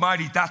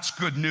Almighty. That's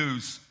good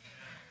news.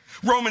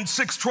 Romans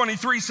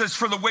 6:23 says,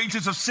 for the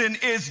wages of sin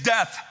is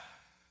death,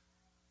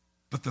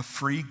 but the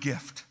free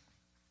gift.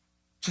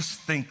 Just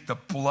think, the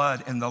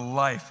blood and the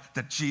life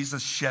that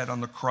Jesus shed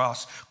on the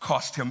cross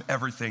cost Him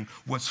everything,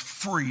 was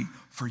free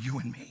for you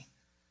and me.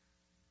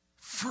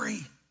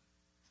 Free.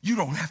 You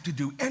don't have to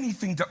do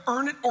anything to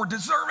earn it or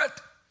deserve it.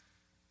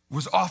 It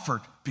was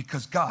offered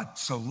because God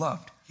so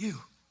loved you.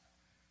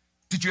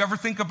 Did you ever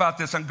think about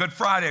this on Good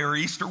Friday or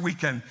Easter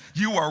weekend?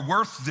 You are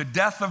worth the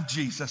death of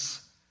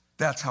Jesus.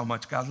 That's how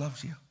much God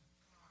loves you.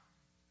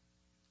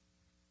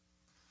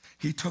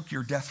 He took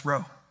your death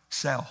row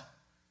cell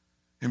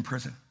in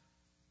prison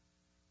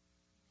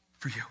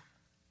for you.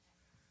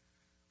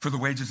 For the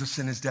wages of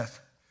sin is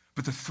death,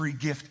 but the free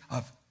gift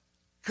of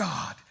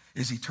God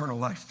is eternal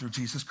life through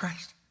Jesus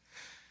Christ.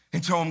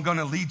 And so I'm going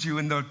to lead you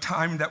in the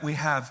time that we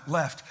have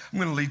left. I'm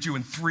going to lead you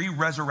in 3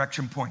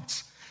 resurrection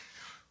points.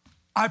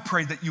 I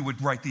pray that you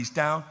would write these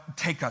down,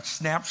 take a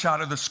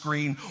snapshot of the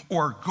screen,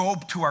 or go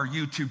to our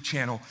YouTube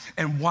channel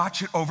and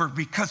watch it over,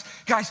 because,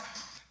 guys,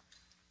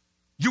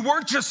 you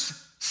weren't just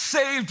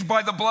saved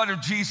by the blood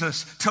of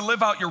Jesus to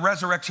live out your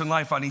resurrection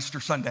life on Easter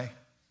Sunday,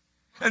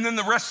 and then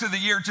the rest of the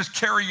year just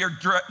carry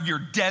your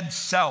dead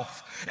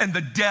self and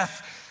the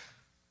death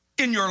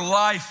in your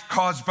life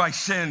caused by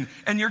sin,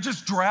 and you're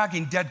just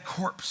dragging dead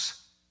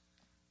corpse,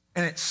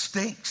 and it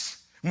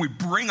stinks. And we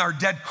bring our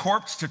dead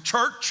corpse to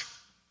church.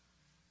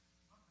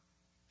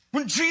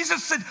 When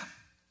Jesus said,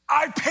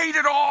 I paid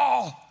it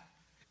all,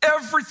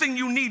 everything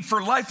you need for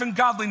life and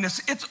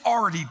godliness, it's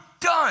already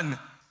done.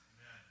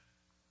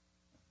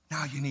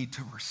 Now you need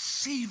to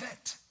receive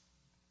it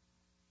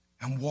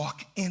and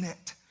walk in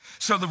it.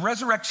 So the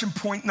resurrection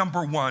point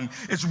number 1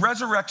 is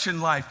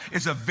resurrection life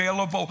is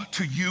available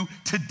to you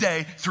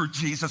today through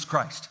Jesus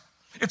Christ.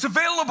 It's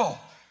available.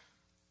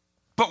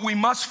 But we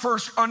must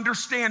first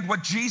understand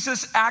what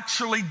Jesus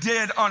actually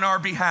did on our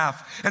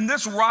behalf. And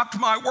this rocked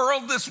my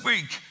world this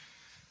week.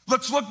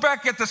 Let's look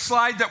back at the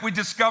slide that we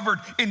discovered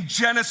in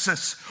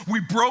Genesis. We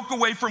broke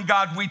away from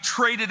God. We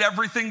traded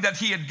everything that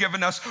he had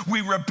given us.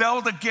 We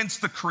rebelled against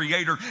the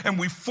Creator, and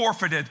we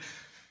forfeited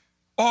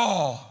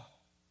all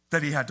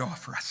that he had to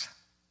offer us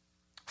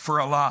for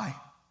a lie.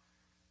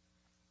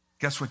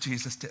 Guess what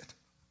Jesus did?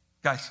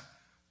 Guys,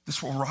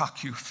 this will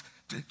rock you.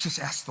 Just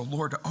ask the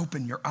Lord to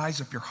open your eyes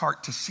of your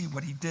heart to see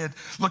what he did.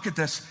 Look at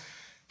this.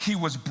 He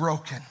was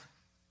broken.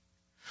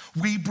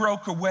 We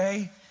broke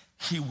away.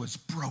 He was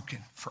broken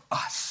for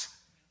us.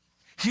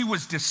 He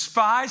was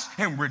despised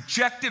and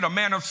rejected, a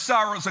man of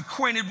sorrows,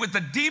 acquainted with the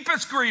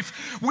deepest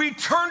grief. We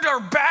turned our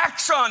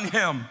backs on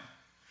him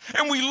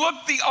and we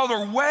looked the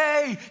other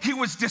way. He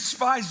was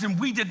despised and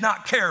we did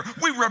not care.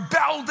 We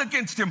rebelled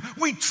against him.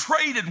 We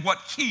traded what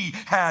he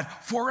had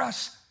for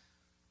us.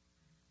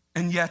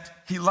 And yet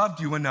he loved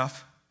you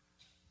enough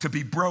to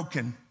be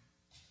broken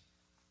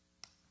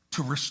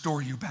to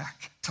restore you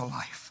back to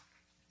life.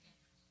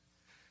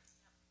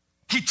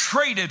 He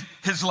traded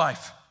his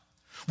life.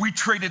 We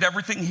traded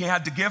everything he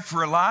had to give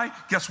for a lie.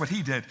 Guess what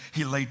he did?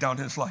 He laid down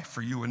his life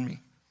for you and me.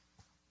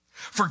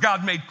 For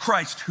God made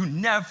Christ, who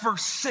never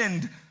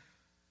sinned,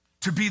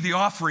 to be the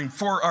offering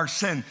for our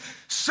sin,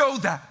 so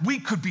that we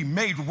could be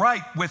made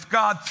right with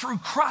God through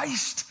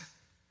Christ.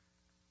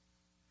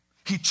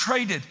 He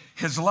traded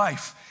his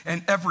life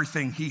and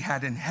everything he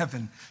had in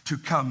heaven to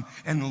come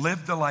and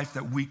live the life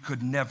that we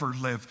could never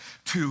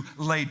live, to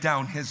lay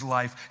down his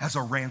life as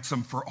a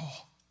ransom for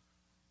all.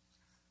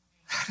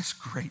 That is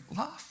great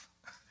love.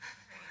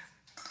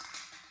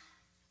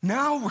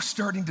 Now we're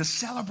starting to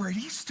celebrate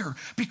Easter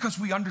because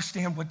we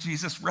understand what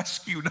Jesus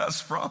rescued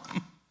us from.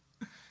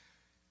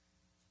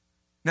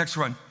 Next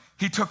one,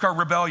 he took our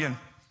rebellion.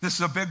 This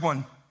is a big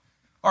one.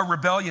 Our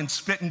rebellion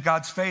spit in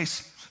God's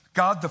face.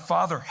 God the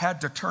Father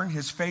had to turn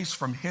his face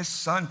from his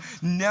Son.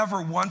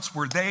 Never once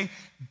were they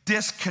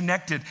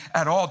disconnected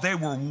at all. They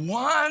were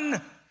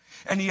one,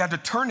 and he had to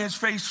turn his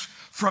face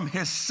from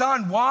his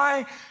Son.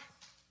 Why?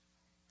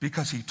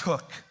 Because he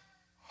took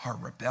our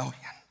rebellion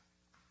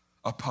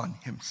upon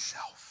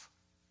himself.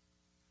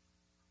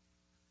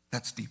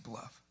 That's deep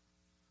love.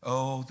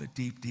 Oh, the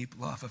deep, deep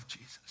love of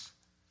Jesus.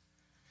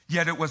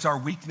 Yet it was our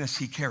weakness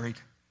he carried.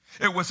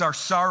 It was our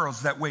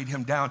sorrows that weighed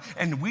him down.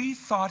 And we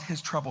thought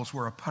his troubles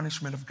were a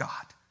punishment of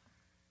God,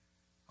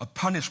 a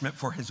punishment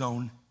for his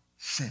own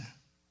sin.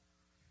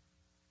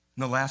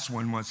 And the last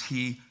one was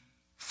he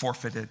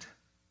forfeited.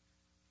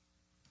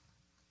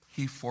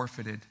 He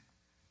forfeited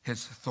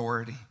his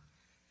authority.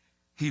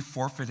 He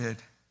forfeited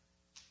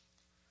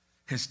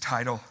his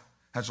title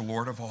as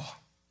Lord of all.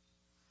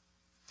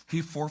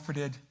 He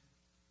forfeited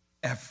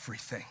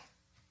everything.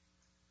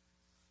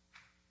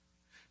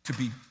 To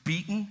be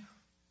beaten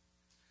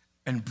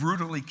and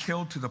brutally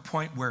killed to the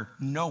point where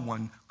no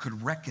one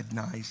could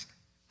recognize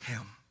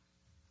him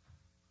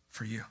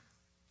for you.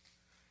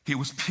 He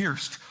was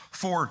pierced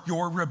for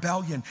your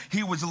rebellion.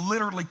 He was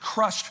literally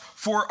crushed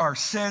for our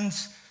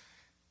sins.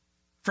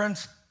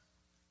 Friends,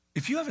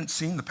 if you haven't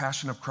seen The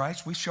Passion of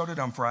Christ, we showed it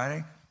on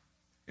Friday.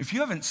 If you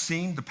haven't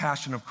seen The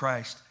Passion of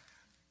Christ,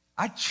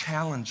 I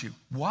challenge you.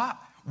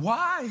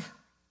 Why?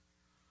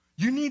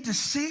 You need to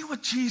see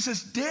what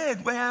Jesus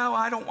did. Well,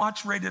 I don't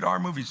watch rated R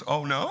movies.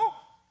 Oh, no?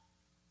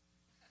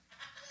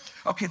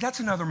 Okay, that's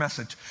another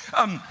message.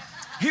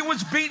 He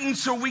was beaten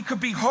so we could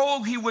be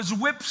whole. He was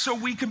whipped so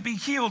we could be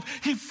healed.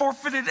 He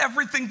forfeited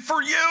everything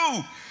for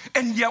you.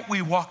 And yet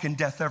we walk in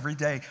death every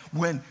day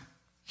when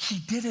he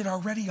did it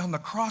already on the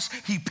cross.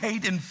 He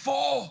paid in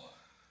full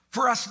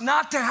for us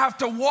not to have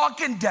to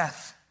walk in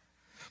death,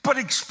 but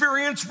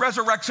experience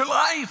resurrection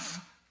life.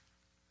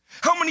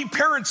 How many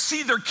parents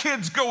see their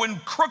kids go in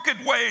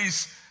crooked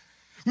ways,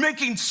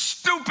 making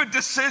stupid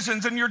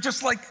decisions, and you're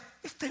just like,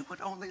 if they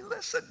would only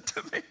listen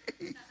to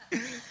me.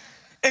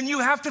 And you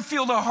have to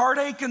feel the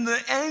heartache and the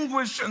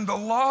anguish and the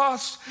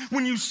loss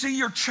when you see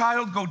your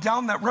child go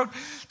down that road.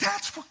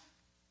 That's what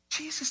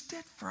Jesus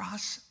did for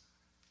us.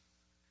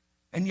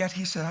 And yet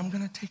he said, I'm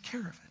going to take care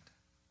of it.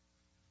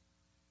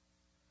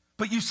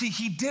 But you see,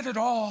 he did it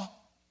all.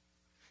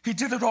 He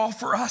did it all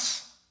for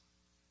us.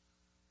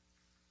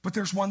 But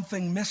there's one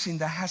thing missing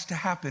that has to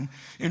happen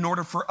in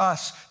order for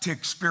us to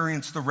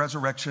experience the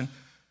resurrection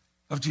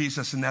of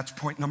Jesus, and that's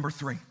point number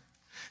 3.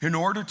 In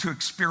order to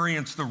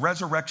experience the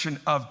resurrection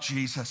of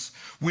Jesus,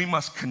 we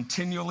must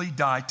continually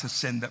die to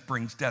sin that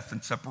brings death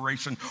and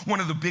separation. One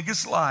of the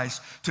biggest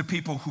lies to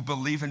people who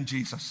believe in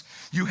Jesus.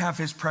 You have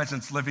his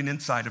presence living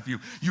inside of you.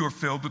 You are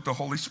filled with the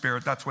Holy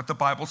Spirit. That's what the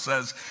Bible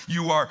says.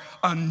 You are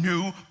a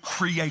new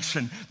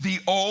creation. The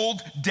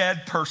old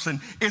dead person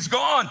is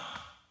gone.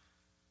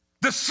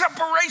 The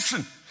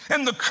separation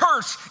and the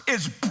curse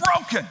is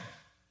broken.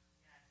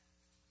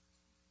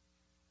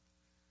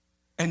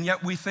 And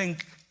yet we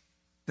think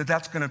that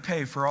that's going to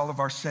pay for all of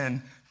our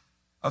sin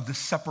of the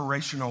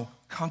separational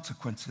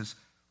consequences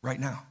right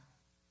now.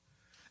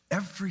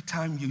 Every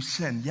time you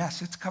sin,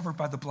 yes, it's covered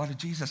by the blood of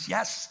Jesus.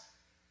 Yes,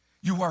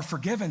 you are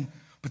forgiven,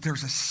 but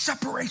there's a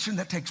separation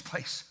that takes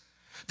place.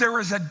 There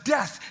is a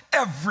death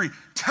every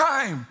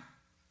time.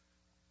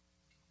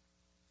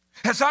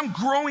 As I'm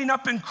growing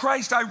up in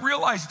Christ, I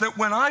realize that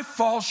when I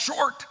fall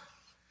short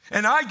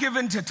and I give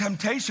in to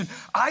temptation,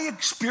 I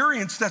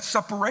experience that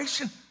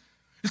separation.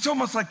 It's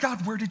almost like,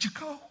 God, where did you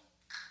go?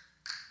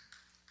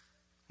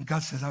 And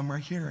God says, I'm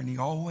right here. And he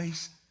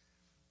always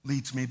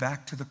leads me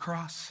back to the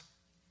cross,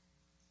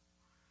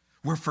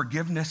 where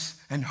forgiveness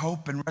and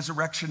hope and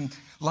resurrection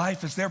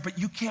life is there. But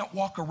you can't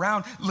walk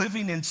around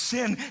living in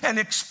sin and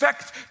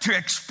expect to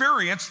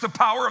experience the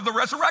power of the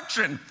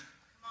resurrection.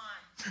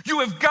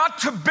 You have got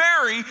to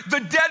bury the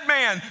dead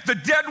man, the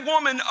dead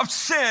woman of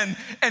sin,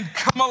 and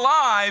come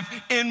alive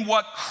in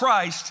what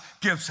Christ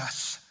gives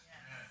us.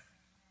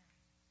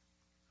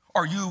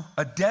 Are you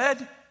a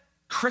dead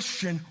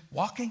Christian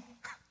walking?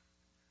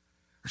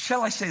 Or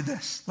shall I say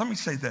this? Let me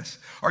say this.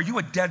 Are you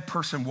a dead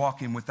person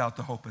walking without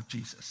the hope of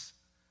Jesus?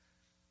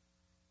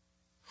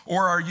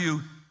 Or are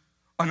you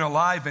an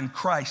alive in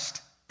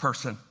Christ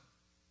person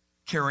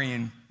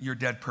carrying your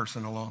dead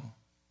person along?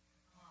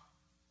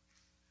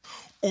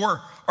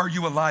 Or are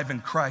you alive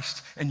in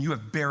Christ and you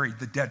have buried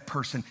the dead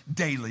person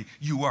daily?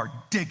 You are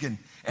digging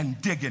and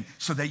digging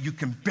so that you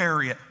can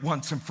bury it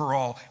once and for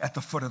all at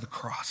the foot of the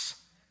cross.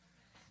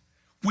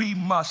 We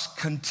must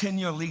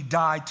continually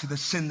die to the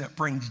sin that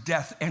brings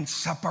death and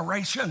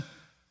separation.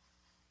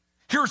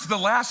 Here's the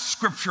last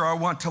scripture I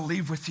want to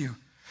leave with you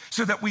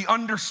so that we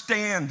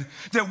understand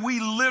that we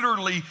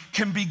literally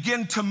can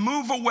begin to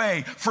move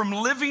away from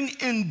living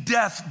in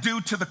death due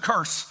to the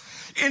curse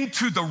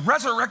into the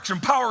resurrection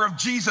power of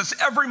Jesus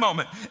every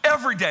moment,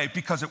 every day,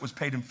 because it was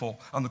paid in full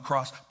on the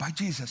cross by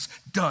Jesus.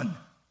 Done.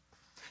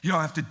 You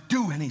don't have to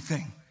do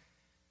anything.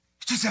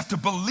 You just have to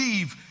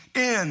believe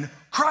in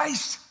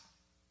Christ.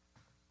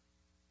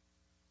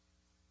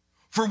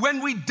 For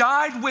when we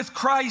died with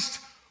Christ,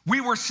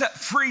 we were set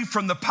free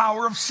from the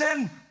power of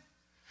sin.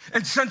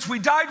 And since we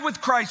died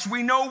with Christ,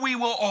 we know we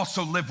will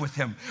also live with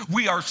him.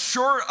 We are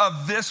sure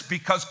of this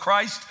because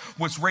Christ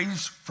was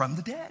raised from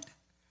the dead,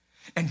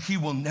 and he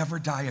will never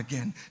die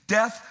again.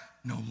 Death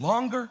no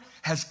longer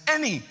has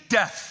any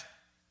death.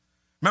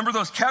 Remember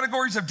those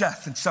categories of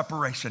death and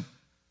separation?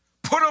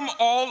 Put them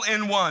all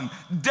in one.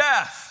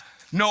 Death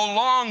no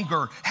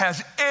longer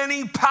has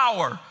any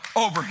power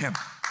over him.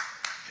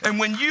 And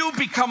when you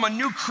become a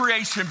new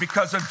creation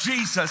because of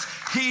Jesus,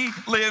 he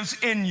lives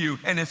in you.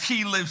 And if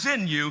he lives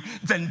in you,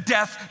 then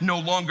death no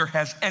longer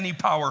has any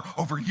power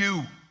over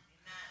you.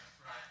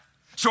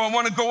 So I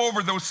want to go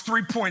over those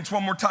 3 points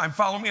one more time.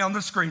 Follow me on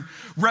the screen.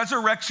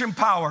 Resurrection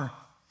power.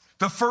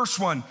 The first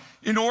one,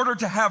 in order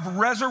to have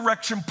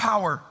resurrection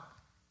power,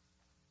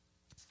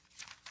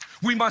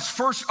 we must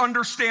first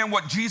understand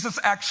what Jesus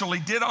actually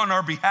did on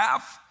our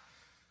behalf.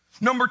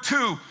 Number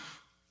 2,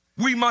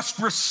 we must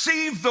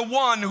receive the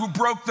one who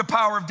broke the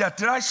power of death.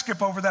 Did I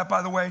skip over that,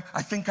 by the way?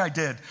 I think I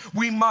did.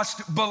 We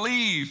must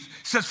believe.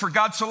 It says, for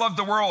God so loved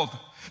the world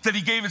that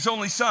he gave his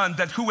only son,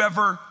 that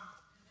whoever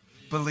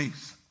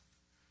believes.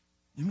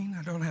 You mean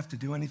I don't have to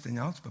do anything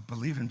else but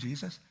believe in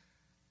Jesus?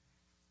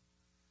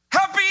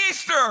 Happy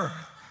Easter!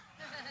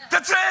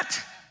 That's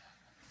it.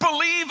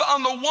 Believe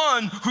on the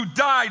one who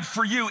died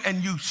for you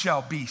and you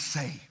shall be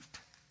saved.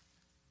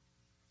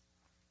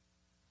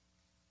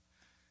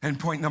 And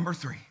point number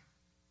 3.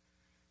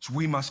 So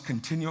we must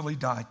continually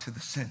die to the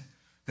sin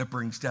that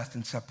brings death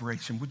and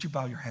separation. Would you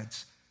bow your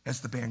heads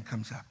as the band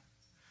comes up?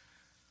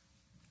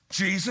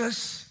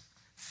 Jesus,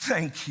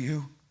 thank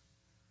you.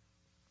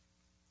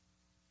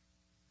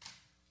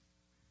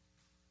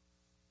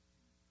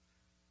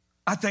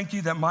 I thank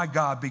you that my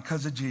God,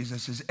 because of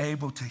Jesus, is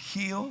able to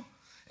heal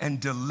and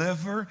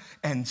deliver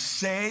and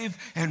save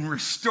and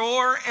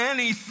restore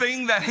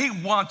anything that he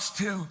wants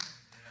to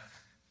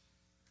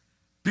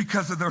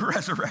because of the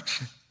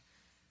resurrection.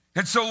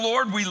 And so,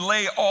 Lord, we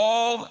lay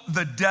all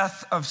the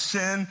death of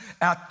sin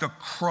at the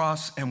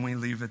cross and we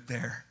leave it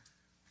there.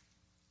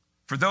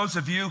 For those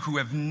of you who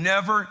have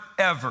never,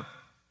 ever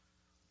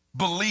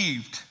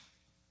believed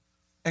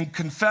and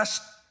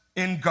confessed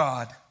in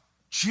God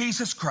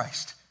Jesus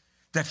Christ,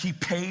 that he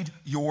paid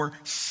your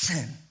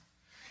sin.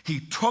 He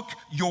took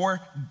your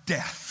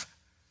death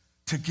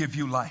to give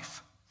you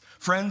life.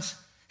 Friends,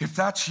 if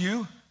that's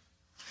you,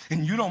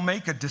 and you don't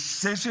make a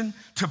decision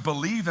to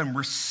believe and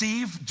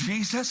receive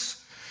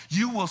Jesus,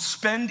 you will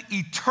spend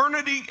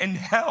eternity in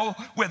hell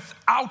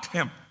without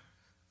him.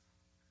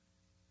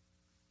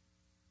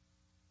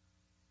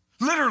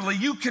 Literally,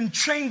 you can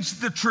change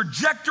the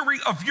trajectory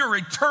of your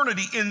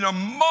eternity in a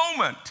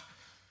moment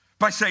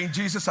by saying,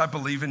 Jesus, I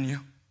believe in you.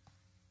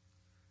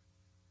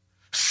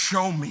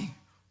 Show me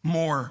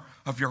more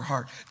of your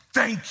heart.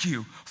 Thank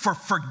you for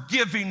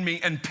forgiving me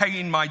and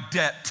paying my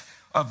debt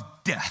of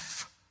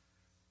death.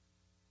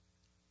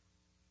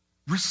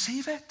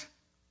 Receive it.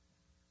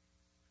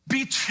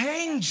 Be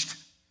changed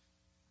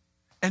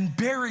and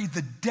bury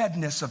the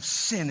deadness of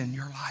sin in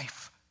your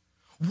life.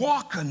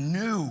 Walk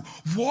anew.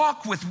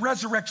 Walk with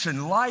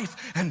resurrection life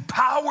and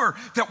power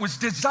that was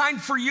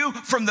designed for you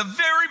from the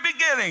very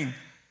beginning.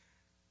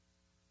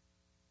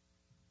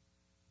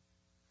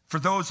 For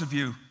those of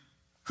you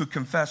who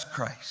confess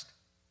Christ,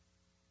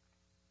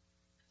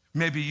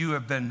 maybe you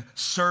have been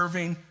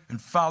serving and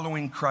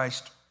following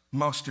Christ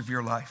most of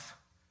your life.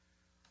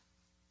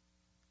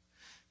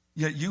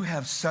 Yet you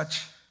have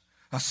such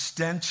a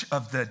stench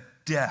of the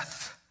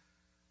death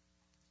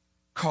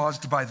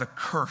caused by the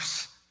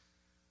curse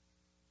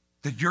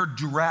that you're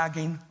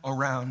dragging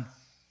around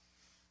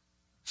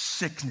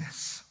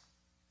sickness,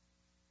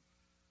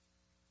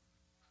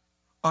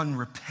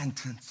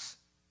 unrepentance,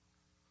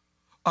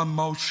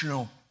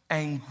 emotional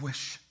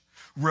anguish,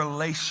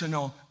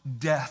 relational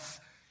death.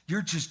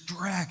 You're just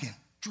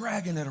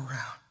dragging it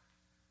around.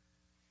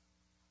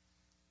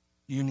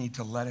 You need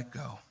to let it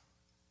go.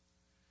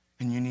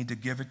 And you need to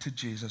give it to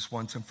Jesus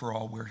once and for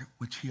all,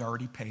 which he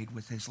already paid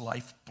with his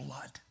life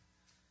blood.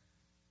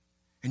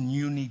 And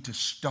you need to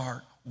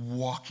start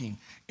walking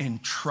in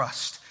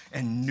trust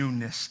and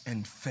newness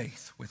and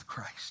faith with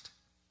Christ.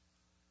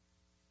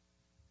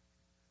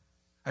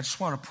 I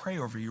just want to pray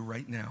over you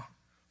right now.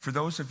 For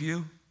those of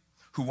you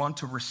who want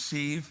to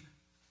receive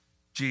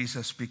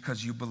Jesus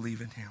because you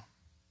believe in him,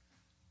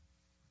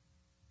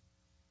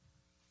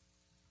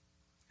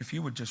 if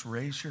you would just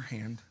raise your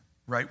hand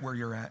right where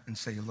you're at and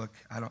say, look,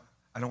 I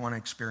don't want to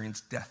experience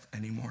death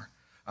anymore.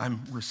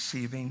 I'm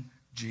receiving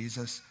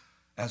Jesus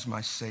as my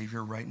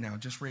Savior right now.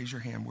 Just raise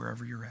your hand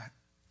wherever you're at.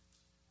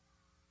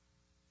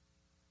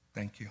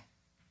 Thank you.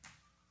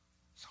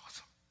 It's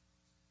awesome.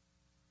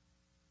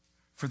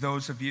 For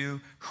those of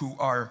you who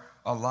are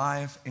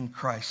alive in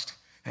Christ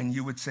and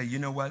you would say, you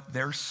know what,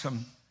 there's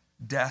some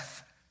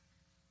death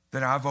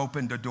that I've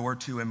opened a door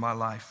to in my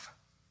life.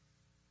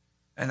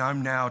 And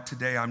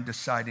today I'm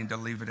deciding to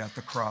leave it at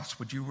the cross.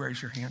 Would you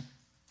raise your hand?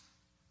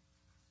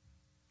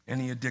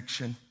 Any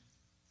addiction,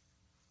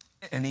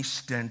 any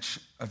stench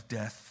of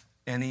death,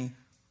 any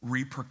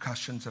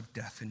repercussions of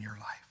death in your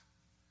life.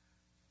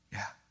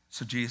 Yeah.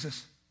 So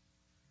Jesus,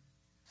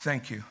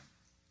 thank you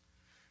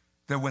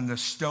that when the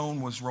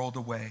stone was rolled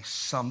away,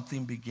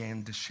 something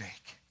began to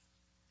shake.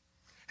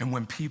 And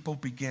when people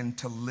begin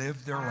to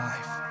live their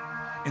life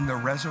in the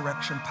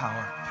resurrection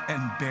power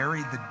and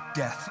bury the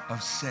death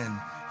of sin,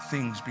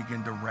 things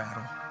begin to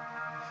rattle.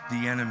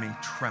 The enemy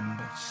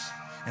trembles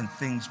and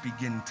things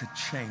begin to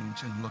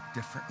change and look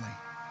differently.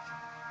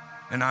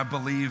 And I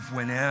believe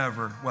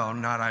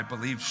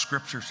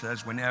Scripture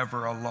says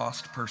whenever a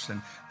lost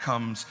person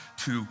comes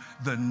to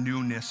the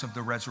newness of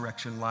the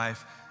resurrection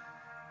life,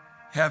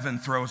 heaven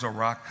throws a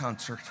rock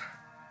concert,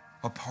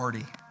 a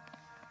party,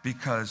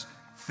 because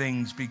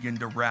things begin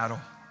to rattle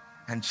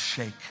and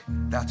shake.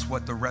 That's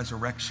what the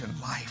resurrection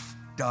life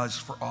does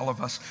for all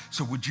of us.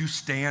 So would you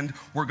stand?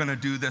 We're going to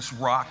do this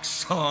rock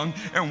song,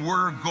 and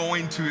we're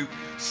going to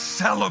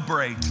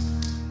celebrate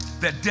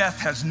that death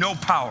has no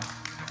power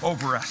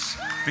over us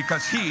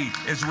because he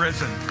is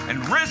risen,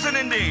 and risen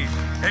indeed.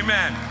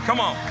 Amen. Come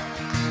on.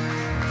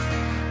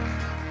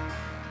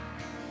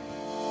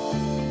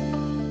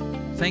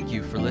 Thank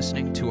you for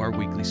listening to our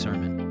weekly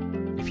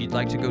sermon. If you'd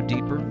like to go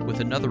deeper with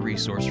another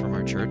resource from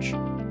our church,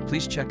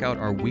 please check out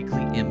our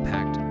weekly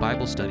Impact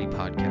Bible Study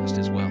podcast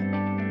as well.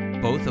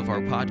 Both of our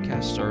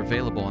podcasts are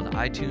available on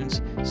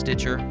iTunes,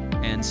 Stitcher,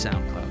 and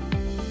SoundCloud.